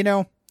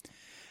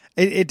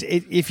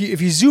 if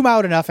you zoom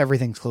out enough,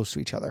 everything's close to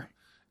each other.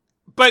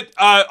 But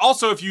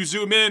also, if you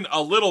zoom in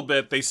a little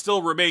bit, they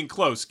still remain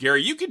close.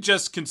 Gary, you could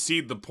just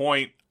concede the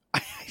point. I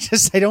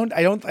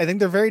think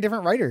they're very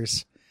different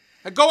writers.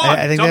 Go on.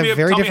 I think they have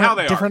very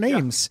different are.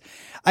 names.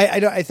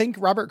 Yeah. I think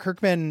Robert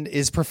Kirkman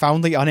is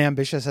profoundly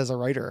unambitious as a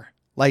writer.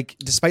 Like,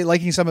 despite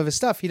liking some of his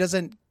stuff, he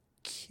doesn't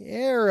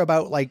care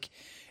about like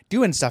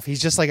doing stuff.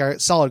 He's just like a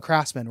solid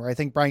craftsman, where I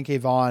think Brian K.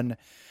 Vaughan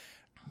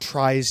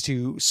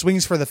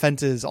swings for the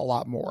fences a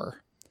lot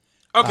more.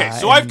 Okay,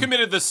 so I've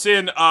committed the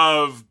sin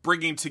of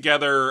bringing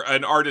together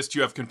an artist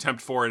you have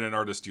contempt for and an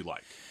artist you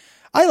like.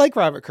 I like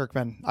Robert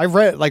Kirkman. I've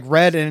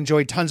read and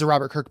enjoyed tons of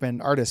Robert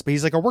Kirkman artists, but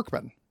he's like a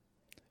workman.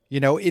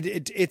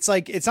 It's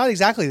like, it's not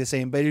exactly the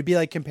same, but it'd be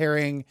like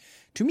comparing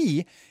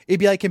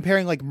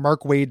like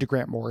Mark Waid to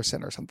Grant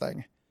Morrison or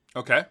something.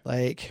 Okay.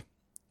 Like,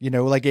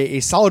 like a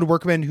solid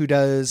workman who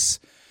does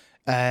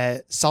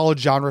solid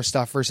genre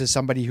stuff versus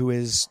somebody who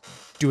is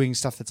doing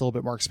stuff that's a little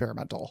bit more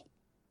experimental.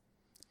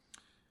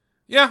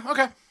 Yeah.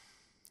 Okay.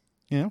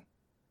 Yeah.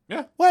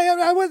 Well,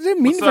 I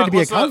didn't mean for it to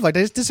be a conflict.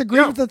 I just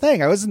disagreed with the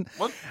thing. I wasn't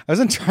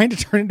trying to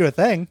turn into a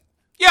thing.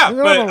 Yeah,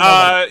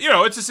 but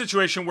it's a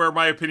situation where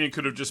my opinion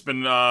could have just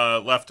been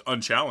left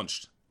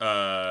unchallenged,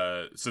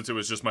 since it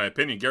was just my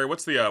opinion. Gary,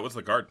 what's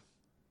the card?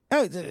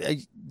 Oh,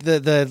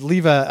 the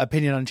leave a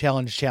opinion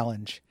unchallenged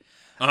challenge.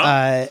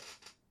 Uh-huh.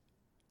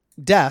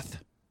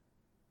 Death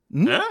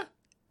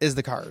is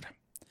the card.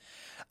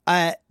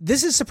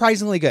 This is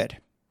surprisingly good.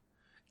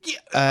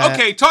 Yeah,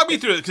 okay, talk me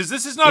through it, because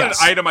this is not an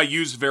item I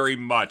use very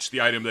much, the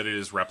item that it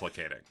is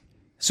replicating.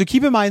 So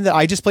keep in mind that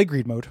I just play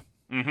greed mode.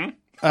 Mm-hmm.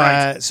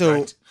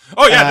 Right.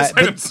 Oh yeah,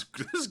 this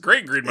is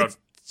great in greed mode.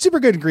 Super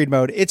good in greed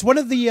mode. It's one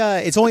of the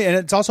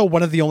it's also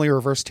one of the only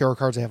reverse tarot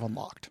cards I have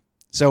unlocked.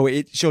 So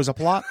it shows up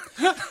a lot.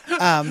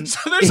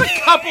 So there's a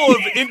couple of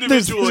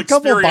individual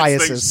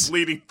experience things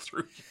leading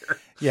through here.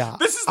 Yeah.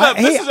 This is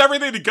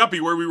everything to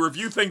Guppy, where we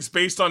review things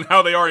based on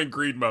how they are in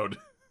greed mode.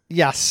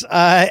 Yes.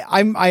 I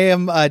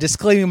am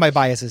disclaiming my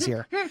biases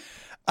here.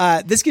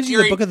 This gives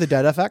you the Book of the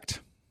Dead effect.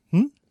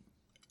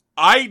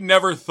 I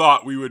never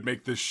thought we would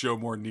make this show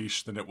more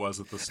niche than it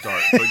was at the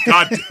start. But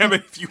God damn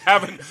it, if you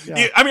haven't...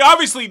 Yeah. I mean,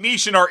 obviously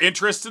niche in our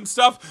interests and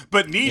stuff,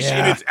 but niche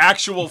in its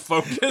actual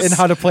focus. In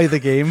how to play the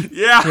game.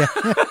 Yeah.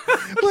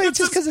 Well, it's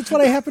just because it's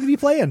what I happen to be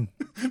playing.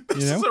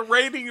 This is a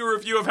rating and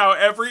review of how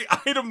every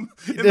item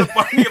in the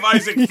Binding of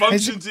Isaac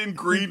functions in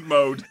greed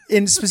mode.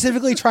 In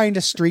specifically trying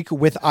to streak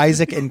with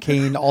Isaac and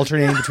Cain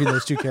alternating between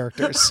those two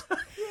characters.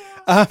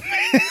 So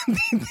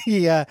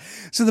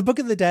the Book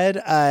of the Dead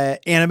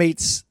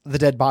animates the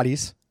dead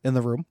bodies in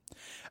the room.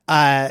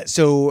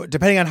 So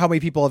depending on how many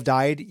people have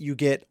died, you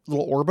get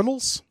little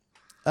orbitals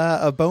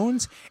of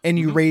bones, and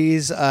you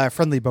raise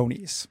friendly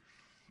bonies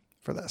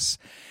for this.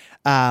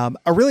 A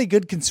really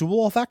good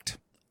consumable effect.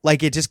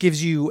 Like it just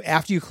gives you,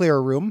 after you clear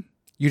a room,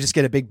 you just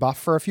get a big buff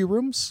for a few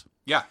rooms.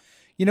 Yeah.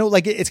 You know,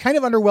 like it's kind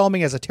of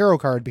underwhelming as a tarot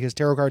card because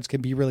tarot cards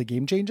can be really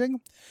game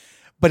changing,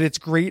 but it's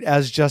great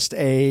as just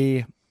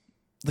a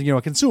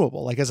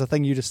consumable, like as a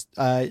thing you just,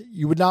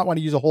 you would not want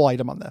to use a whole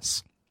item on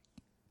this.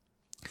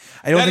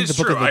 I don't think the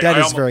Book of the Dead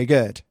is very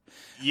good.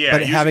 Yeah.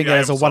 But having it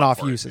as a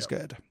one-off use is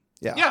good.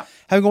 Yeah.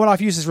 Having a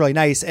one-off use is really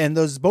nice. And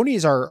those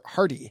bonies are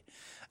hardy.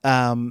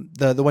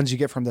 The ones you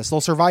get from this,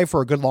 they'll survive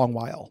for a good long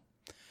while.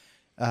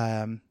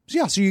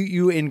 So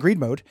you in greed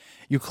mode,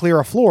 you clear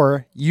a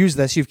floor, use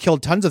this, you've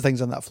killed tons of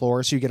things on that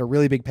floor. So you get a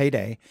really big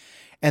payday.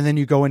 And then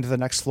you go into the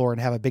next floor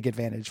and have a big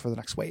advantage for the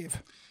next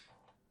wave.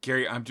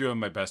 Gary, I'm doing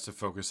my best to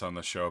focus on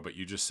the show, but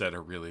you just said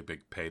a really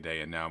big payday,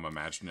 and now I'm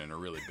imagining a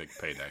really big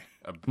payday.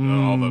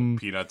 All the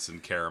peanuts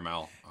and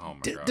caramel. Oh,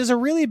 my God. Does a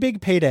really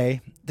big payday,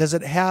 does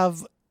it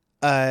have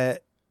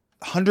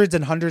hundreds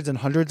and hundreds and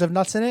hundreds of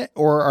nuts in it?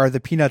 Or are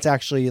the peanuts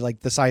actually like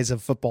the size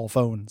of football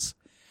phones?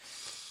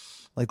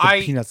 Like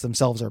the peanuts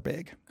themselves are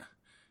big.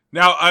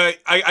 Now,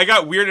 I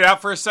got weirded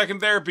out for a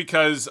second there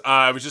because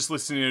I was just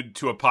listening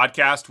to a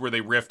podcast where they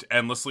riffed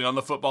endlessly on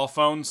the football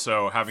phone,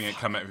 so having it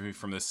come at me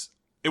from this...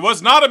 It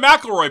was not a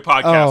McElroy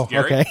podcast,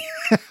 Gary. Okay.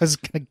 I was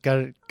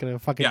gonna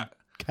fucking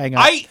hang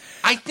up. I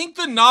think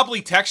the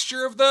knobbly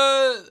texture of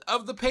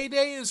the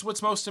payday is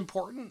what's most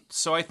important.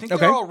 So I think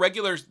they're all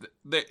regular.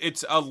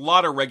 It's a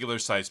lot of regular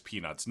sized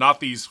peanuts, not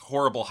these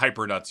horrible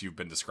hyper nuts you've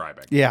been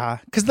describing. Yeah,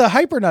 because the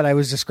hyper nut I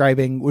was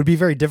describing would be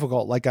very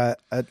difficult, like a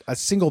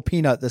single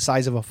peanut the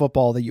size of a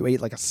football that you ate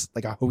like a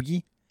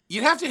hoagie.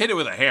 You'd have to hit it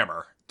with a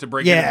hammer to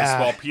break it into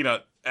small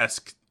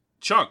peanut-esque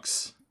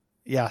chunks.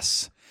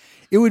 Yes.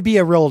 It would be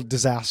a real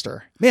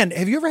disaster. Man,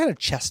 have you ever had a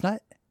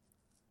chestnut?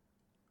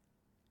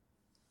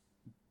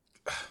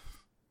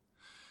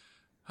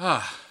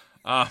 Boy.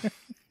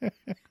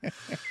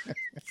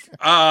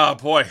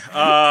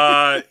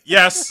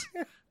 Yes.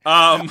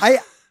 I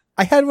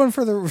had one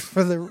for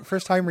the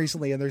first time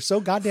recently, and they're so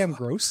goddamn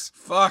gross.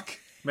 Fuck,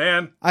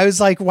 man. I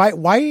was like,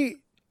 why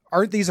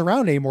aren't these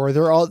around anymore?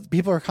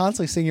 People are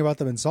constantly singing about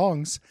them in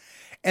songs.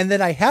 And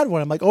then I had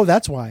one. I'm like, oh,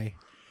 that's why.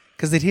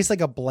 Because they taste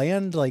like a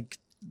bland, like,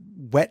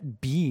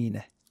 wet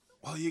bean.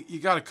 Well, you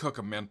got to cook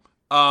them, man.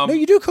 No,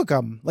 you do cook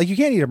them. Like, you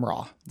can't eat them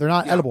raw. They're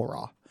not edible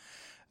raw.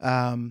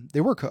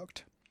 They were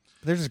cooked.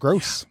 But they're just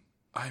gross.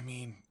 Yeah. I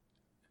mean,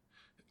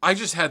 I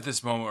just had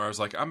this moment where I was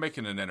like, I'm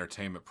making an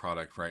entertainment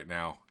product right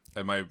now.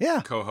 And my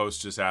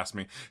co-host just asked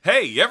me,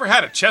 hey, you ever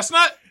had a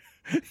chestnut?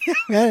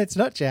 Yeah, it's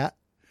nut chat.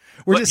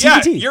 We're just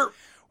CBT.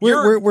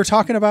 We're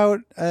talking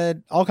about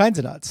all kinds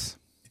of nuts.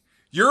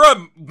 You're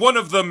one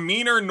of the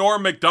meaner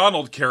Norm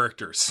Macdonald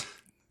characters.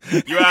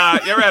 You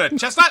ever had a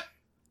chestnut?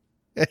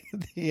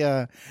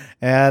 They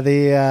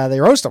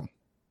roast them.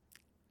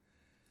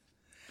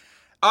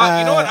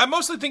 You know what? I'm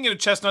mostly thinking of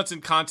chestnuts in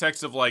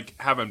context of like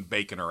having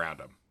bacon around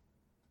them.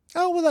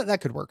 Oh, well,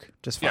 that could work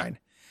just fine.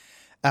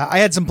 Yeah. I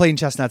had some plain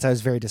chestnuts. I was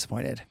very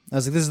disappointed. I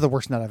was like, this is the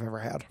worst nut I've ever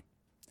had.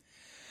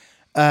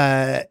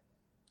 And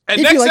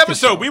next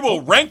episode, we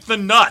will rank the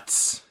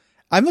nuts.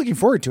 I'm looking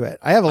forward to it.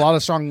 I have a lot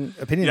of strong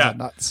opinions on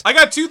nuts. I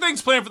got two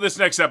things planned for this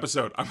next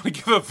episode. I'm going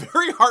to give a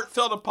very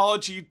heartfelt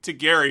apology to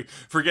Gary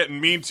for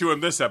getting mean to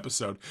him this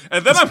episode.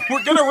 And then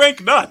we're going to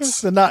rank nuts.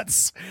 The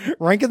nuts.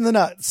 Ranking the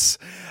nuts.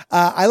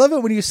 I love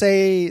it when you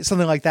say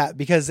something like that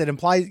because it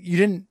implies you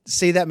didn't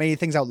say that many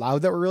things out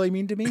loud that were really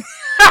mean to me.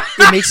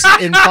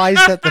 It implies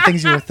that the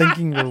things you were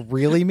thinking were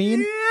really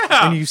mean.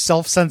 Yeah. And you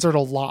self-censored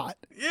a lot.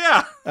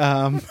 Yeah.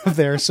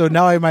 There. So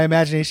now my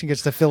imagination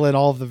gets to fill in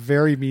all of the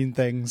very mean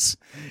things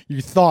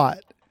you thought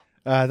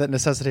that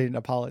necessitated an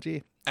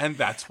apology. And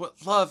that's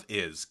what love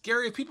is.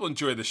 Gary, if people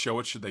enjoy the show,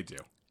 what should they do?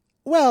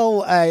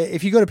 Well,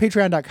 if you go to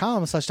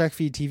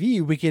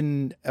patreon.com/duckfeedtv, we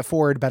can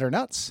afford better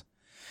nuts.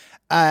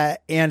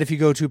 And if you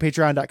go to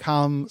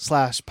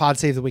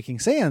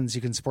patreon.com/podsavethewaking-sands,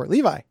 you can support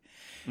Levi.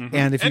 Mm-hmm.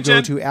 And if you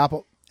go to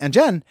Apple and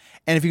Jen,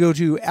 and if you go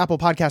to Apple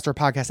Podcast or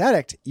Podcast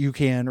Addict, you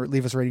can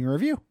leave us a rating and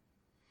review.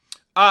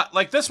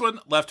 Like this one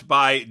left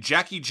by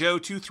Jackie Joe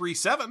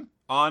 237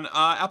 on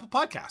Apple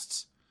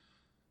Podcasts.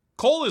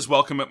 Cole is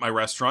welcome at my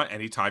restaurant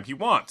anytime he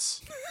wants.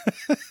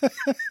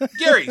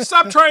 Gary,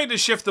 stop trying to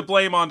shift the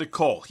blame onto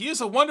Cole. He is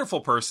a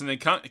wonderful person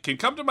and can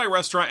come to my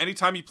restaurant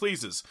anytime he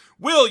pleases.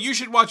 Will, you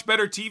should watch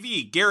Better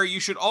TV. Gary, you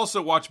should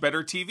also watch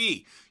Better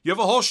TV. You have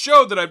a whole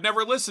show that I've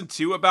never listened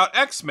to about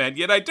X-Men,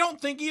 yet I don't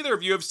think either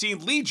of you have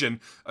seen Legion,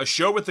 a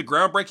show with the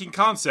groundbreaking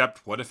concept,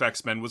 what if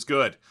X-Men was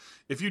good?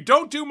 If you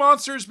don't do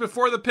Monsters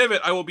Before the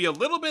Pivot, I will be a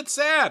little bit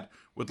sad.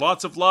 With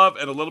lots of love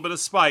and a little bit of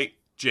spite,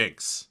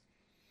 Jinx.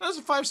 That was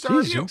a 5-star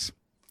review. Jinx.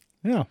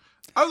 Yeah.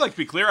 I would like to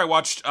be clear. I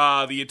watched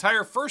the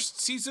entire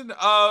first season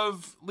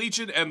of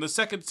Legion and the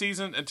second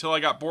season until I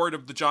got bored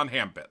of the John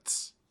Hamm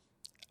bits.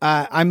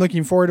 I'm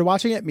looking forward to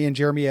watching it. Me and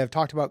Jeremy have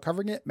talked about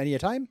covering it many a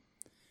time.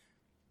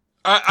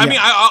 I mean,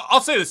 I'll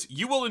say this.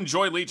 You will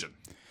enjoy Legion.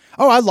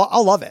 Oh,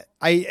 I'll love it.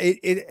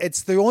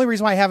 It's the only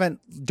reason why I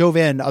haven't dove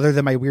in, other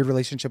than my weird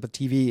relationship with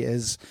TV,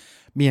 is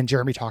me and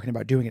Jeremy talking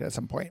about doing it at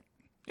some point.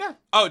 Yeah.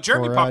 Oh,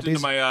 Jeremy popped into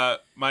my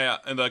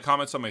in the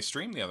comments on my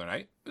stream the other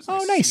night. It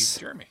was nice. To see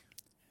Jeremy.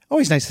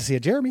 Always nice to see a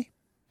Jeremy.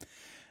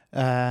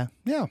 Yeah.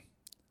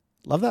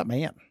 Love that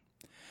man.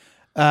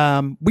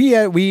 We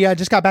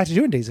just got back to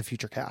doing Days of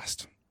Future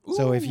Cast. Ooh.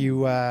 So if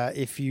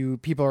you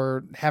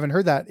people haven't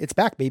heard that, it's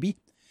back, baby.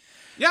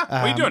 Yeah. What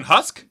are you doing?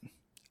 Husk?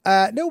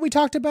 No, we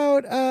talked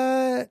about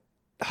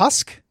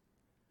Husk.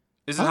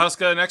 Isn't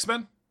Husk an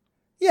X-Men?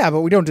 Yeah,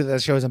 but we don't do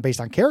that shows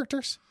based on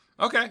characters.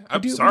 Okay.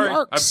 I'm sorry.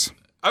 Arcs.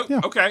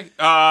 Yeah. Okay.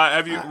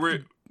 Have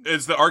you?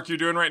 Is the arc you're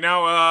doing right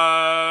now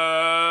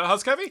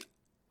Husk heavy?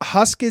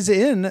 Husk is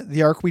in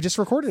the arc we just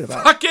recorded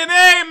about. Fucking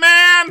A,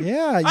 man!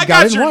 Yeah, I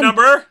got your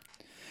number.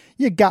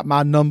 You got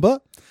my number.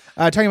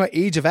 Talking about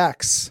Age of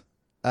X.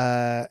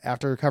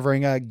 After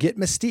covering Get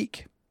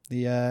Mystique,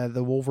 the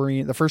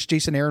Wolverine, the first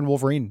Jason Aaron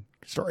Wolverine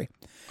story.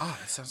 Oh,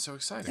 that sounds so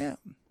exciting. Yeah,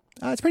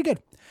 it's pretty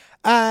good.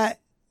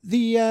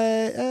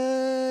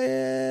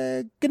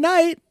 Good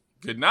night.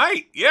 Good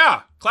night.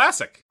 Yeah,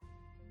 classic.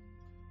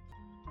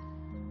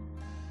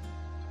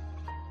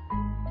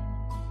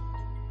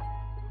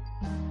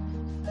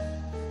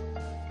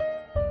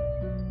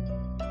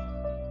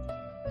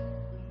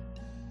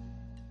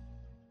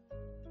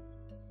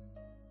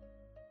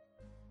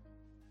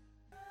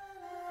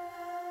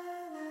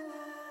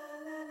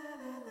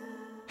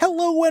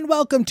 Hello and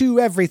welcome to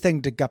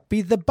Everything to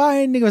Guppy, the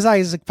Binding of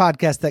Isaac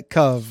podcast that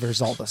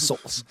covers all the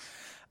souls.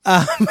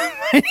 My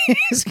name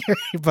is Gary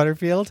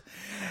Butterfield,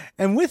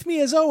 and with me,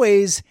 as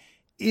always,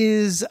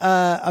 is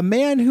a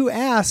man who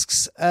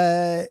asks,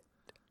 what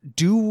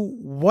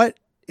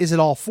is it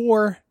all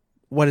for?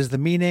 What is the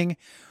meaning?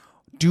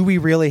 Do we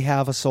really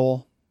have a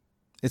soul?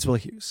 It's Will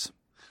Hughes.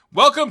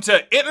 Welcome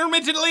to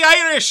Intermittently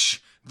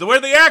Irish,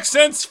 where the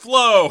accents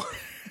flow.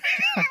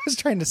 I was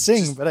trying to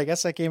sing, but I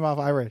guess I came off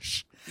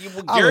Irish.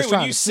 Well, Gary,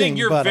 when you sing,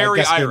 you're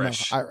very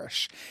Irish.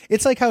 Irish.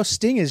 It's like how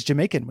Sting is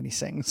Jamaican when he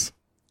sings.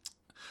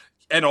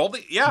 And all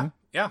the yeah.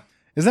 Isn't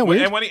that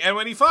weird? And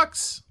when he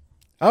fucks.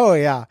 Oh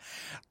yeah,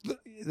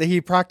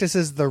 he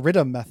practices the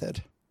rhythm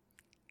method.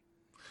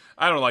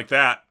 I don't like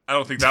that. I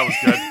don't think that was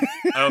good.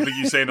 I don't think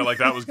you saying it like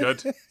that was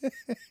good.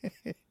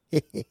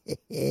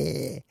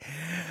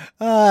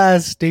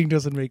 Sting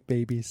doesn't make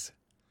babies.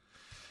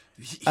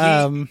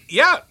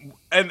 Yeah,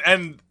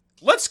 and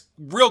let's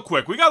real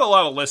quick. We got a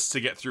lot of lists to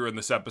get through in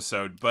this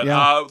episode, but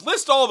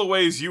list all the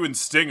ways you and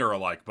Sting are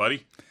alike,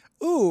 buddy.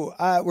 Ooh,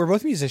 we're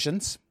both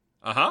musicians.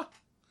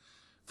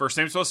 First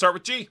names both start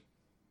with G.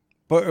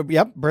 But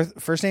yep,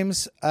 first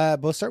names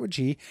both start with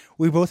G.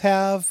 We both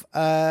have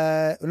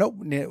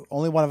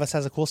only one of us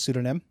has a cool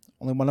pseudonym.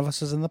 Only one of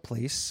us is in the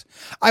police.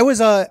 I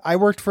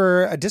worked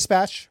for a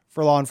dispatch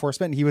for law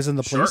enforcement, and he was in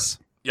the police.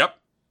 Yep.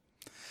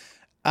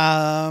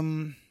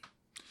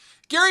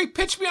 Gary,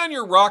 pitch me on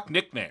your rock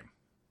nickname.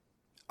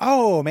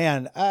 Oh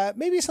man,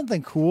 maybe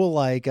something cool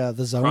like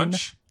the Zone.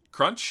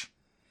 Crunch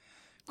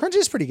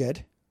is pretty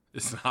good.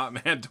 It's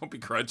not, man. Don't be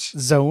Crunch.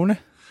 Zone.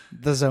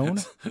 The Zone.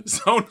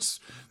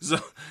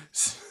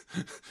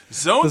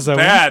 Zone's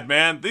bad,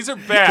 man. These are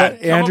bad.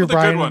 Andrew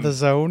Bryan in The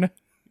Zone.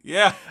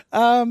 Yeah.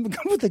 Come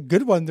with a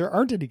good one. There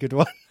aren't any good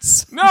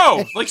ones.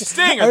 No, like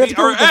Sting or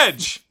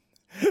Edge.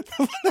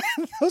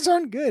 Those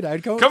aren't good.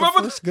 I'd go come with up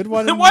the with first good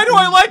one. Then why do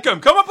I like them?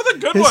 Come up with a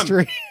good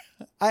history.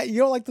 One. You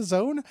don't like The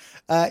Zone?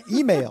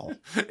 Email.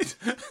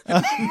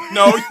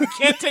 No, you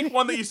can't take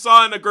one that you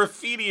saw in a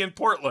graffiti in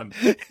Portland.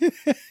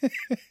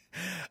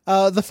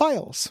 The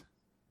Files.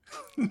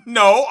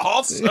 No,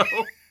 also.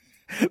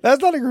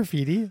 That's not a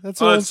graffiti.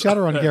 That's a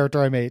Shadowrun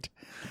character I made.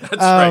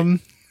 That's right.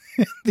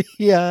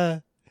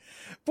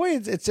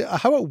 It's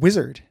how about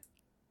Wizard?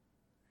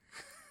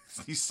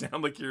 You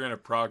sound like you're in a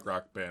prog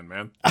rock band,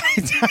 man.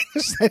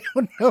 I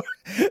don't know.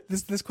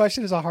 This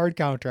question is a hard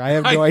counter. I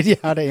have no idea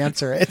how to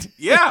answer it.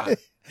 Yeah.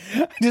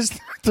 I just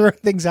throw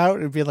things out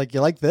and be like, "You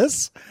like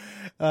this?"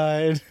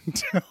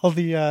 Until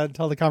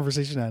the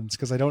conversation ends,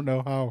 because I don't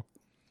know how.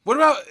 What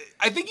about?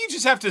 I think you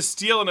just have to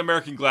steal an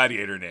American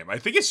Gladiator name. I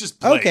think it's just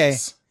Blaze. Okay,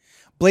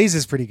 Blaze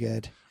is pretty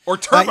good. Or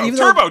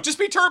Turbo. Just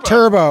be Turbo.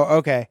 Turbo.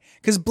 Okay,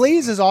 because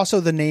Blaze is also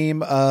the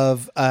name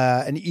of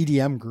an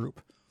EDM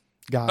group.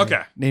 guy.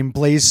 Okay. Named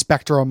Blaze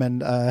Spectrum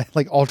and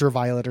like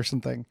Ultraviolet or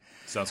something.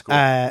 Sounds cool.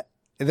 Yeah,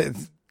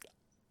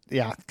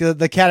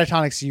 the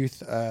Catatonic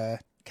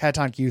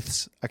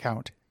Youth's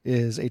account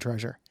is a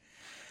treasure.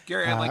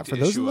 Gary, I'd like for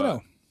those who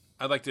know.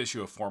 I'd like to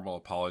issue a formal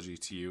apology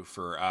to you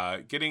for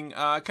getting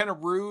kind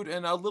of rude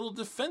and a little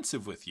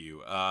defensive with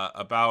you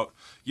about,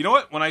 you know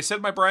what? When I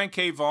said my Brian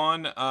K.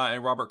 Vaughan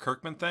and Robert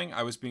Kirkman thing,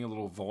 I was being a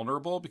little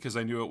vulnerable because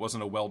I knew it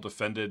wasn't a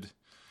well-defended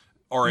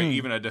or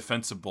even a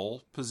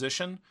defensible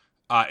position.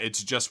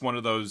 It's just one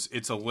of those,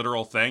 it's a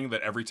literal thing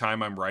that every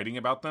time I'm writing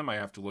about them, I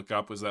have to look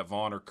up, was that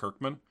Vaughan or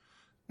Kirkman?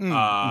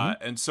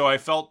 And so I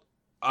felt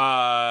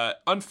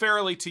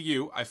unfairly to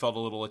you, I felt a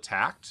little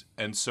attacked,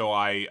 and so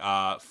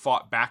I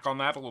fought back on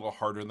that a little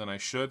harder than I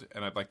should,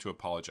 and I'd like to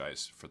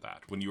apologize for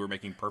that when you were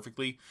making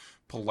perfectly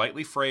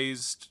politely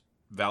phrased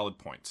valid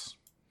points.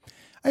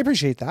 I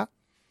appreciate that.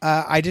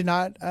 I did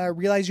not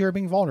realize you were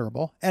being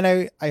vulnerable, and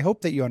I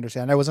hope that you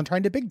understand I wasn't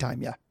trying to big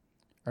time you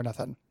or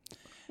nothing.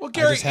 Well,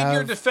 Gary, in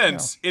your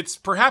defense, it's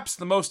perhaps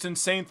the most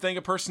insane thing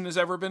a person has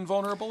ever been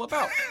vulnerable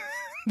about.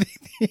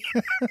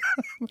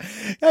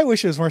 I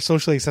wish it was more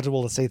socially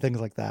acceptable to say things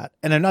like that.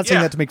 And I'm not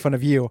saying that to make fun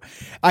of you.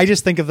 I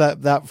just think of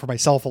that for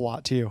myself a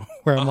lot too,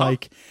 where I'm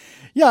like,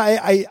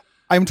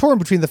 I'm torn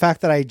between the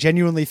fact that I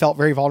genuinely felt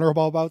very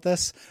vulnerable about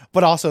this,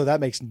 but also that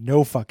makes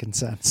no fucking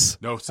sense.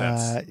 No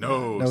sense.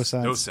 No sense.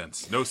 No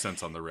sense. No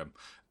sense on the rim.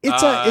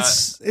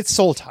 It's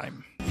soul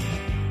time.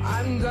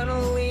 I'm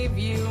gonna leave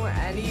you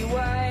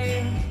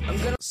anyway. I'm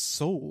gonna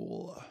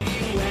soul.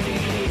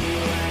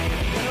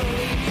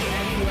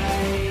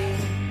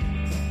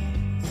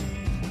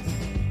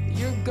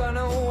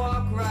 Gonna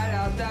walk right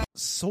out that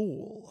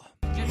soul.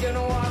 You're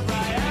gonna walk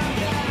right out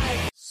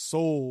that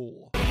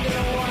soul. You're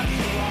gonna walk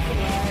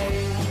away.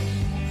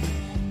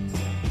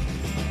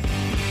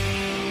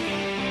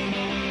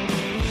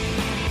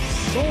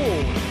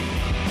 Soul.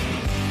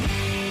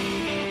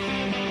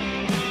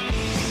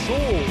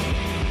 Soul.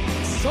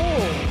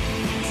 Soul.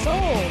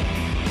 Soul.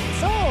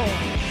 Soul.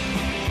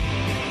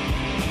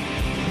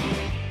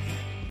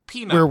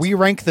 Peanut. Where we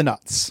rank the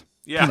nuts.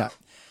 Yeah.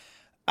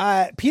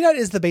 Peanut. Peanut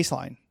is the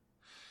baseline.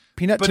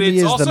 Peanut but to me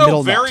is the middle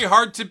also very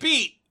hard to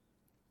beat.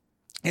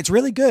 It's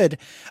really good,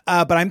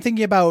 but I'm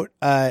thinking about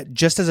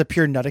just as a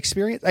pure nut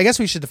experience. I guess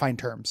we should define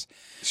terms.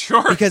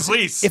 Sure, because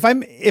please. If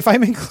I'm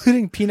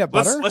including peanut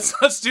butter,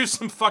 let's do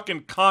some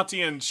fucking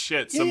Kantian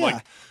shit. Some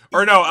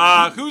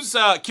who's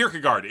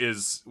Kierkegaard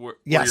is where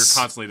you're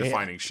constantly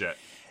defining shit.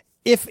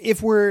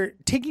 If we're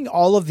taking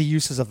all of the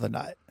uses of the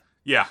nut,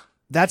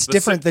 that's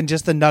different than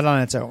just the nut on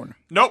its own.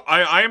 Nope,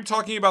 I am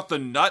talking about the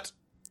nut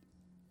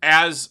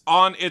as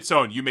on its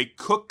own. You may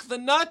cook the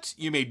nut,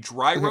 you may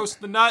dry roast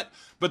the nut,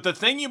 but the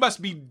thing you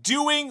must be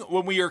doing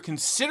when we are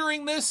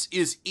considering this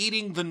is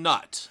eating the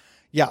nut.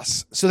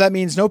 Yes. So that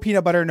means no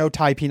peanut butter, no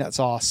Thai peanut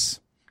sauce.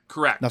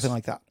 Correct. Nothing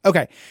like that.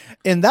 Okay.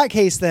 In that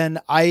case, then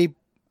I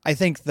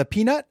think the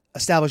peanut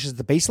establishes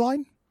the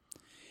baseline.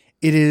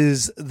 It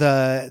is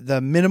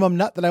the minimum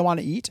nut that I want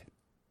to eat.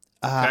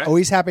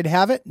 Always happy to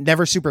have it.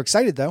 Never super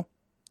excited though.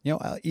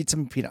 I'll eat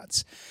some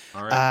peanuts.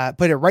 All right.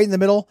 Put it right in the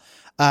middle.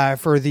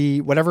 For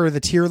the whatever the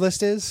tier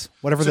list is,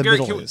 whatever the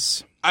middle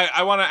is.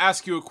 I want to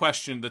ask you a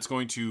question that's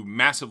going to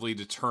massively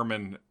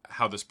determine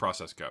how this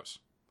process goes.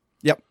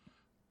 Yep.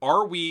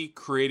 Are we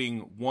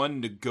creating one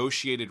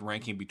negotiated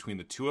ranking between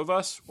the two of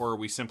us, or are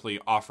we simply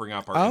offering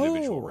up our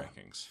individual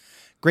rankings?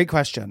 Great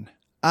question.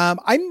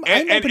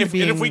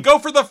 If we go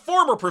for the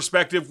former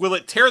perspective, will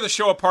it tear the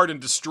show apart and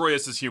destroy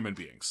us as human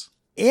beings?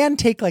 And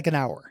take like an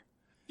hour.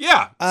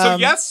 Yeah. So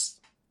yes.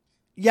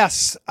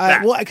 Yes.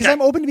 Because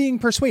I'm open to being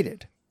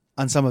persuaded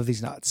on some of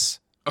these nuts.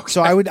 Okay.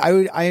 So I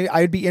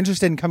would be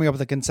interested in coming up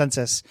with a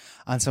consensus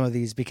on some of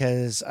these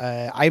because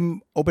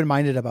I'm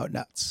open-minded about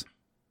nuts.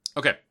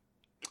 Okay.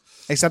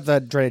 Except the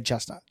dreaded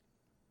chestnut.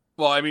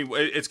 Well, I mean,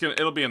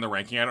 it'll be in the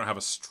ranking. I don't have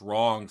a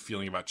strong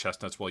feeling about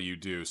chestnuts while you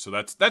do. So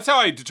that's how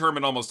I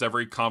determine almost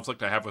every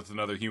conflict I have with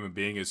another human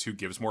being is who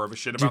gives more of a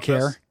shit about this. Do you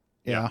care?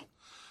 Yeah.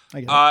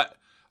 I get it.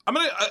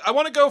 I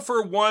want to go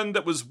for one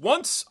that was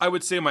once, I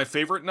would say, my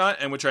favorite nut,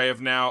 and which I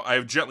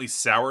have gently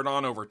soured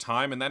on over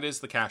time, and that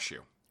is the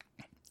cashew.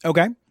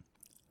 Okay.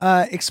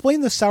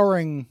 Explain the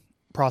souring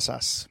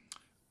process.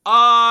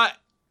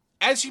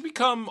 As you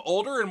become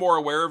older and more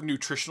aware of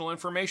nutritional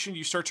information,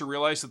 you start to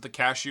realize that the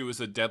cashew is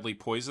a deadly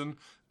poison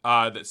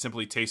that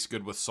simply tastes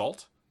good with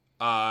salt.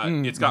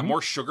 It's got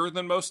more sugar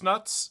than most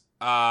nuts.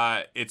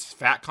 Its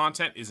fat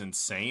content is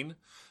insane.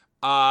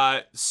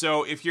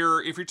 So if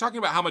you're talking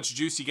about how much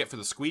juice you get for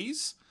the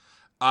squeeze,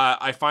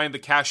 I find the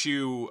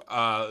cashew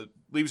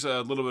leaves a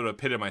little bit of a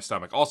pit in my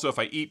stomach. Also, if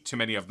I eat too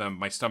many of them,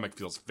 my stomach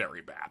feels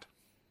very bad.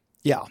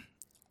 Yeah.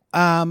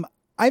 I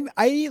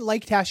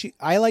like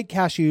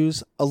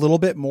cashews a little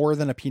bit more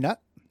than a peanut.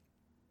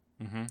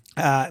 Mm-hmm.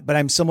 But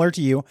I'm similar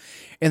to you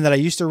in that I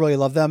used to really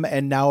love them,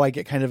 and now I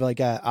get kind of like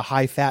a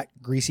high fat,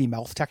 greasy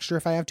mouth texture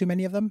if I have too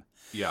many of them.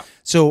 Yeah.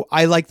 So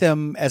I like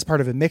them as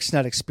part of a mixed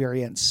nut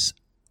experience,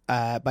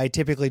 but I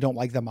typically don't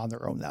like them on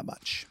their own that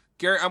much.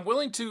 Gary, I'm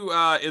willing to,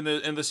 in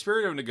the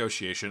spirit of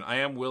negotiation, I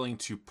am willing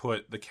to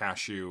put the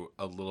cashew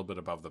a little bit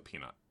above the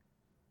peanut.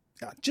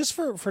 Yeah, just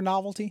for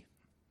novelty,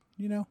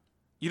 You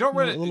don't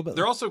run it. A little bit.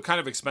 They're also kind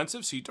of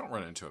expensive, so you don't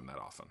run into them that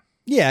often.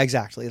 Yeah,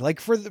 exactly. Like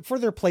for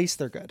their place,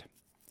 they're good.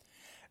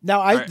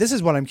 Now, this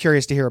is what I'm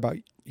curious to hear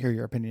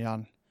your opinion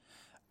on.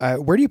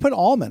 Where do you put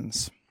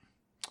almonds?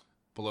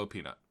 Below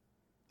peanut.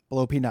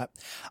 Below peanut.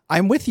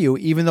 I'm with you,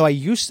 even though I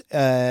used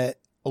a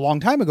long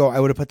time ago,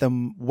 I would have put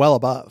them well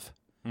above.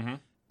 Mm-hmm.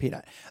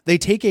 Peanut. They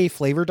take a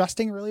flavor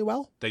dusting really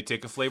well. They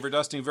take a flavor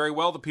dusting very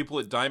well. The people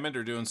at Diamond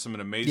are doing some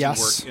amazing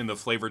work in the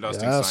flavor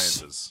dusting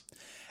sciences.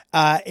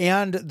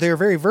 And they're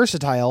very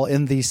versatile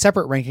in the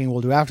separate ranking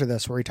we'll do after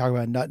this, where we talk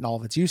about nut and all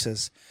of its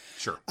uses.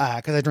 Sure.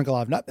 Because I drink a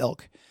lot of nut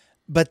milk,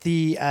 but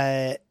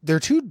they're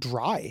too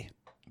dry.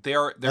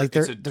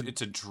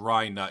 It's a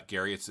dry nut,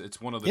 Gary.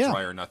 It's one of the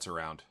drier nuts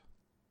around.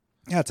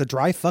 Yeah, it's a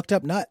dry, fucked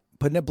up nut.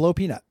 Putting it below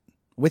peanut.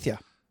 With you.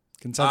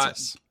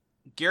 Consensus.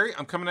 Gary,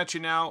 I'm coming at you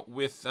now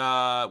with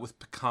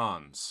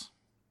pecans.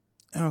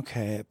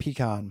 Okay,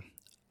 pecan.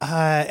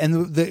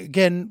 And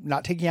again,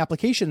 not taking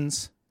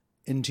applications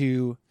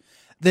into.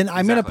 Then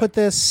I'm going to put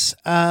this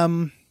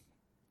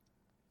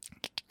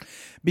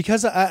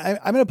because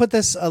I'm going to put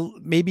this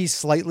maybe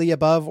slightly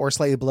above or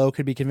slightly below.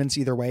 Could be convinced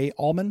either way.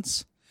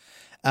 Almonds.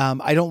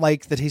 I don't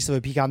like the taste of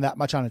a pecan that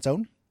much on its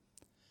own,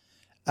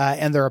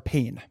 and they're a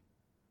pain.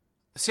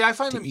 See, I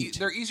find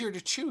they're easier to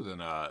chew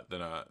than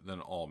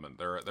almond.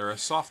 They're a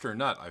softer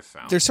nut, I've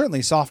found. They're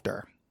certainly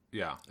softer.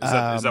 Yeah.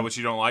 Is that what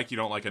you don't like? You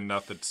don't like a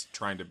nut that's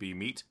trying to be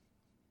meat?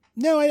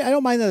 No, I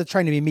don't mind that it's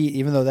trying to be meat,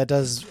 even though that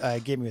does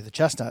get me with the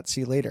chestnut.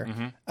 See you later.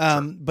 Mm-hmm.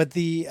 Sure. But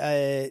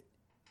I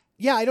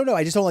don't know.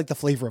 I just don't like the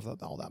flavor of them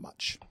all that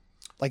much.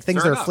 Like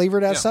things that are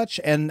flavored as such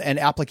and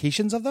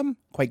applications of them,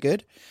 quite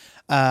good.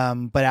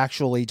 But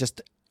actually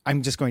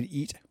I'm just going to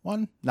eat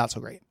one. Not so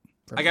great.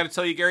 I got to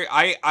tell you, Gary,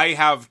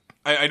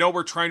 I know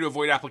we're trying to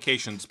avoid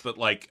applications, but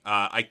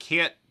I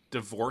can't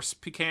divorce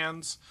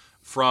pecans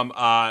from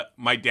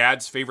my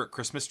dad's favorite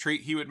Christmas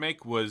treat he would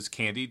make was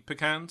candied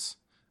pecans.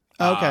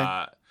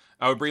 Okay.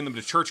 I would bring them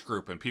to church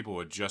group and people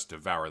would just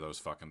devour those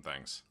fucking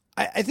things.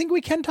 I think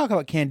we can talk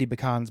about candied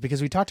pecans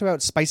because we talked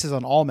about spices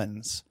on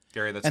almonds.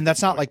 Gary,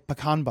 that's not like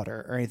pecan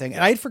butter or anything.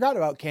 And I had forgot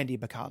about candied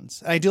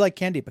pecans. I do like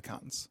candied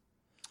pecans.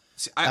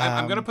 See,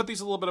 I'm going to put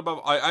these a little bit above.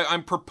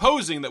 I'm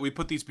proposing that we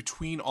put these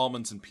between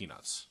almonds and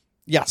peanuts.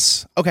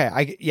 Yes.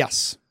 Okay.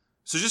 Yes.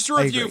 So just to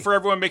review for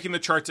everyone making the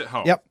charts at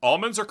home. Yep.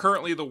 Almonds are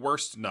currently the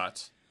worst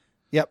nut.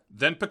 Yep.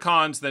 Then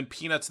pecans, then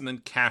peanuts, and then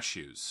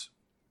cashews.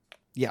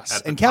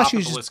 Yes. And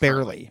cashews just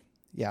barely. Currently.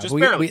 Yeah.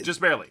 Just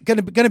barely.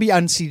 Gonna be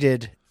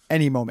unseated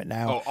any moment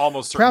now. Oh,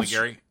 almost certainly,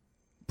 Gary.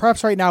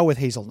 Perhaps right now with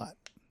hazelnut.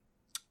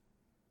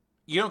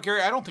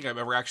 Gary, I don't think I've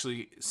ever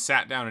actually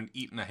sat down and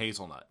eaten a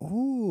hazelnut.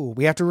 Ooh,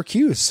 we have to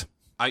recuse.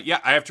 I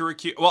have to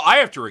recuse. Well, I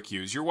have to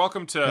recuse. You're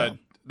welcome to. Yeah.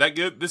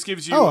 This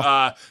gives you.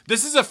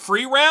 This is a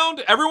free round,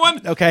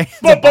 everyone. Okay.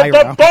 Bonus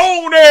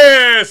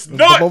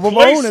nut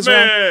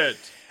placement.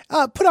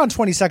 Put on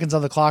 20 seconds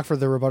on the clock for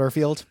the rebutter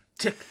field.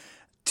 Tick,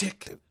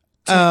 tick.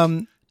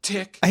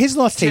 Tick. A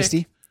hazelnut's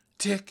tasty.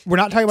 Tick. We're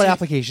not talking about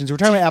applications. We're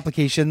talking about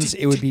applications.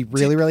 It would be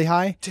really, really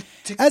high.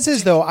 As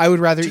is, though, I would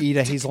rather eat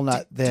a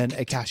hazelnut than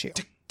a cashew.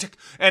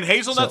 And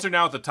hazelnuts are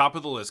now at the top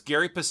of the list.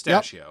 Gary,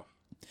 pistachio.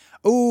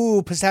 Yep.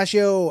 Ooh,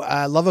 pistachio.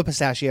 Love a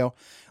pistachio.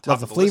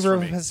 Love the flavor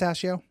of a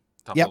pistachio.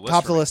 Top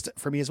of the list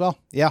for me as well.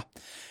 Yeah.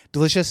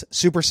 Delicious,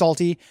 super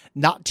salty,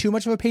 not too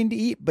much of a pain to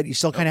eat, but you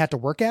still kind of have to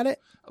work at it.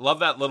 I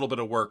love that little bit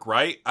of work,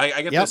 right?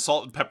 I get the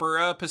salt and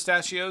pepper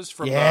pistachios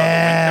from the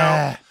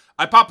Winco.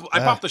 I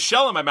pop the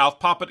shell in my mouth,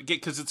 pop it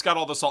because it's got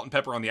all the salt and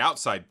pepper on the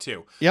outside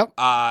too. Yep.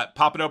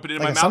 Pop it open in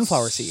my mouth.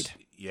 Sunflower seed.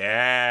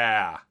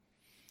 Yeah.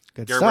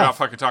 Good Gary, stuff. we're not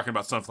fucking talking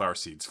about sunflower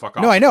seeds. Fuck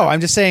off. No, I know.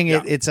 I'm just saying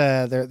it's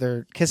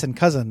they're kissing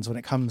cousins when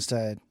it comes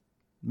to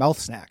mouth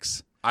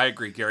snacks. I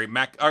agree, Gary.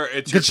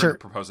 It's your turn to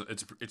propose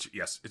it.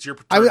 It's your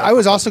turn. I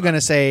was also going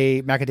to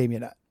say macadamia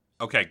nut.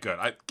 Okay, good.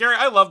 Gary,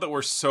 I love that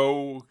we're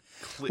so.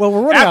 Well,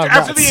 we're running out of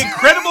after nuts. the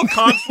incredible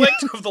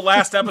conflict of the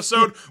last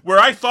episode, where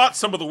I thought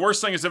some of the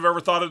worst things I've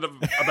ever thought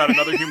about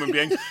another human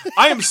being,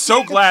 I am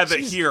so glad that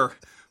here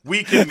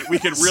we can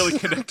really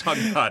connect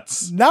on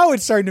nuts. Now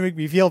it's starting to make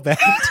me feel bad.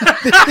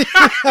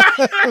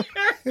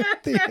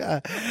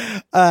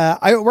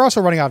 We're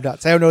also running out of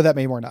nuts. I don't know that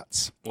many more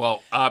nuts.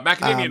 Well,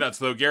 macadamia nuts,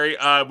 though, Gary.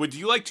 Would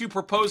you like to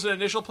propose an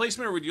initial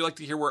placement, or would you like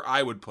to hear where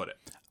I would put it?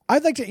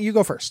 I'd like to. You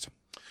go first.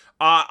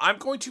 I'm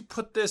going to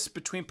put this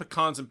between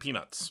pecans and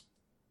peanuts.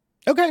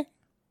 Okay.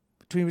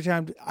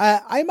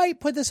 I might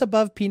put this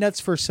above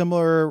peanuts for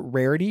similar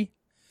rarity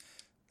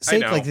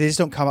sake. Like they just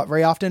don't come up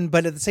very often,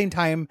 but at the same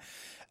time,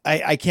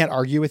 I can't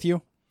argue with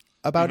you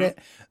about it.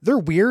 They're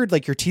weird.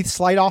 Like your teeth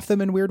slide off them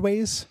in weird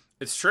ways.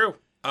 It's true.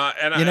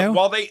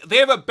 While they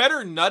have a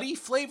better nutty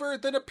flavor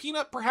than a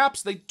peanut,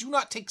 perhaps they do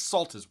not take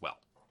salt as well.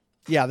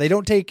 Yeah, they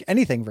don't take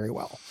anything very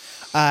well,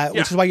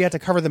 which is why you have to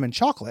cover them in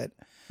chocolate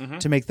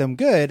to make them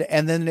good.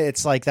 And then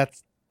it's like that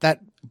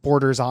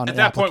borders on at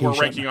that point we're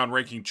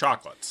ranking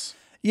chocolates.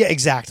 Yeah,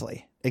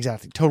 exactly.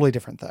 Totally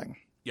different thing.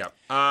 Yeah.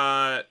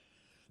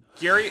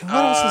 Gary, What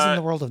else is in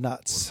the world of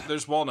nuts?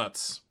 There's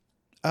walnuts.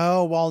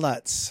 Oh,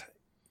 walnuts.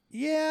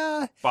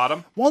 Yeah.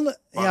 Bottom.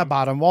 Yeah,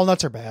 bottom.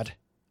 Walnuts are bad.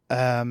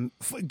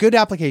 Good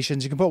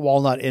applications. You can put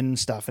walnut in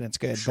stuff and it's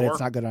good, Sure. but it's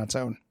not good on its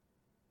own.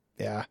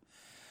 Yeah.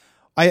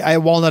 I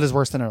walnut is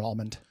worse than an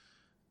almond.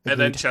 And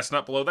then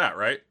chestnut below that,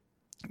 right?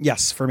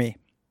 Yes, for me.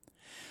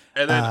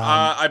 And then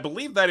I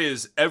believe that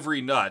is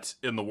every nut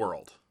in the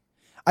world.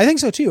 I think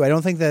so too. I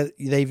don't think that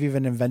they've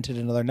even invented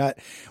another nut.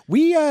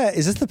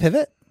 Is this the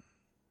pivot?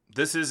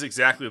 This is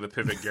exactly the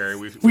pivot, Gary.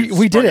 We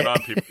did it. On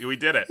people. We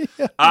did it.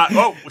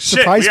 Oh shit!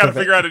 Surprise we got to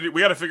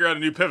pivot. figure out a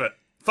new pivot.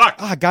 Fuck.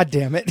 Ah, God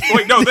damn it!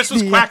 Wait, no, this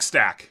was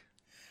Quackstack.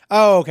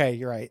 Oh, okay,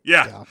 you're right.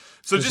 Yeah.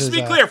 So This just to be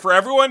is, clear, for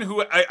everyone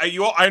who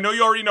I know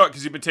you already know it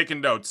because you've been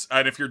taking notes,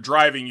 and if you're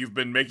driving, you've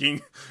been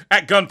making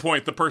at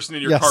gunpoint the person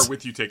in your car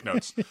with you take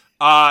notes.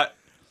 At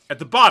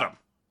the bottom,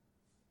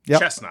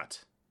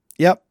 chestnut.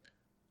 Yep.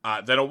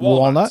 Then a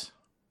walnut.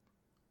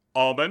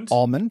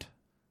 Almond.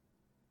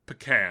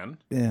 Pecan.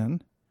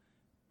 And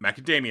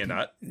Macadamia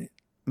nut.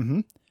 Mm-hmm.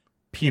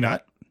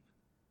 Peanut.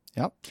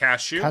 Yep.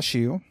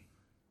 Cashew.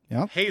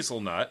 Yep.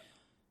 Hazelnut.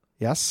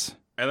 Yes.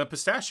 And then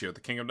pistachio,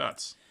 the king of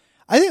nuts.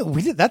 I think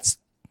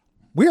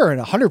we are in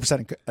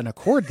 100% an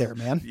accord there,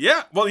 man.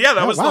 Yeah. Well, yeah,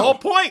 that was the whole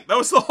point. That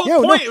was the whole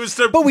point. No, it was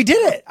to, but we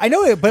did it. I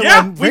know it, but yeah,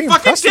 I'm very we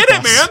fucking impressed did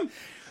with it, us. man.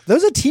 That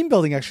was a team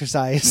building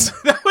exercise.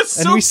 That was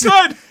so we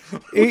good.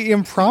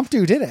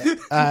 Impromptu did it.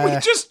 We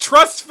just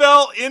trust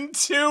fell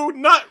into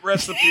nut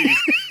recipes.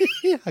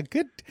 Yeah,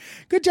 good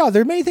job.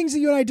 There are many things that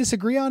you and I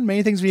disagree on,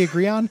 many things we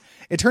agree on.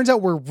 It turns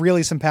out we're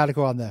really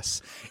simpatico on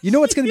this. You know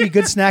what's going to be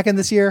good snacking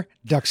this year?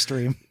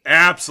 Duckstream.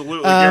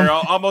 Absolutely, Gary.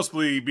 I'll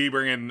mostly be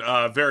bringing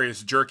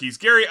various jerkies.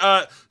 Gary,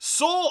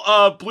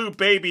 Soul Blue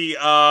Baby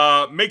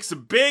makes a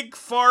big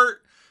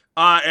fart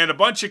and a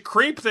bunch of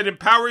creep that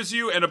empowers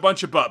you and a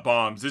bunch of butt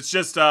bombs. It's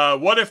just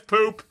what if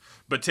poop,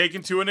 but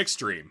taken to an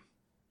extreme.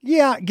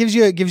 Yeah, it gives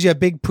you a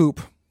big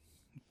poop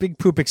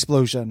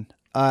explosion.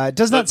 It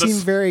does not seem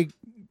very,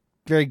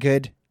 very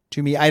good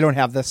to me. I don't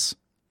have this.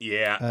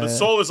 Yeah, the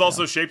soul is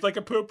also shaped like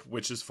a poop,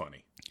 which is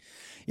funny.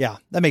 Yeah,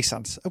 that makes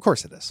sense. Of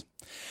course it is.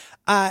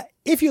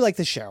 If you like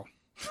the show,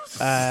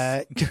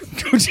 go to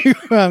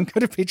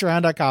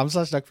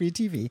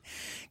patreon.com/duckfeedtv,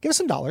 give us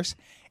some dollars,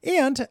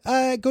 and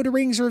go to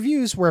ratings and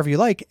reviews wherever you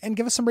like, and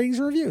give us some ratings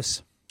and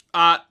reviews.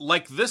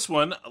 Like this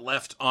one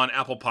left on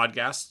Apple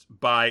Podcasts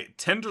by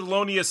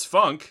Tenderlonious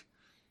Funk,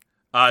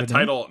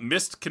 title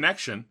Missed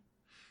Connection.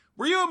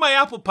 Were you in my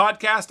Apple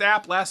Podcast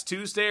app last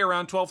Tuesday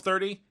around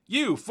 12:30?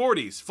 You,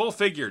 40s, full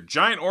figure,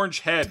 giant orange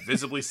head,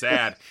 visibly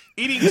sad,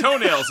 eating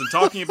toenails and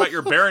talking about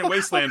your barren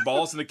wasteland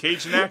balls in a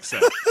Cajun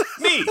accent.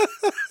 Me,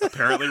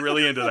 apparently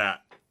really into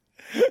that.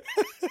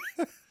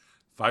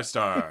 5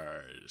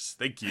 stars.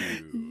 Thank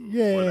you.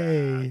 Yay. For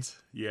that.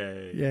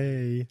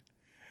 Yay.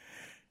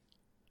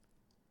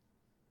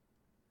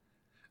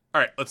 All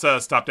right, let's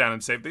stop down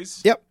and save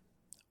these. Yep.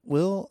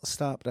 We'll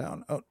stop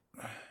down. Oh,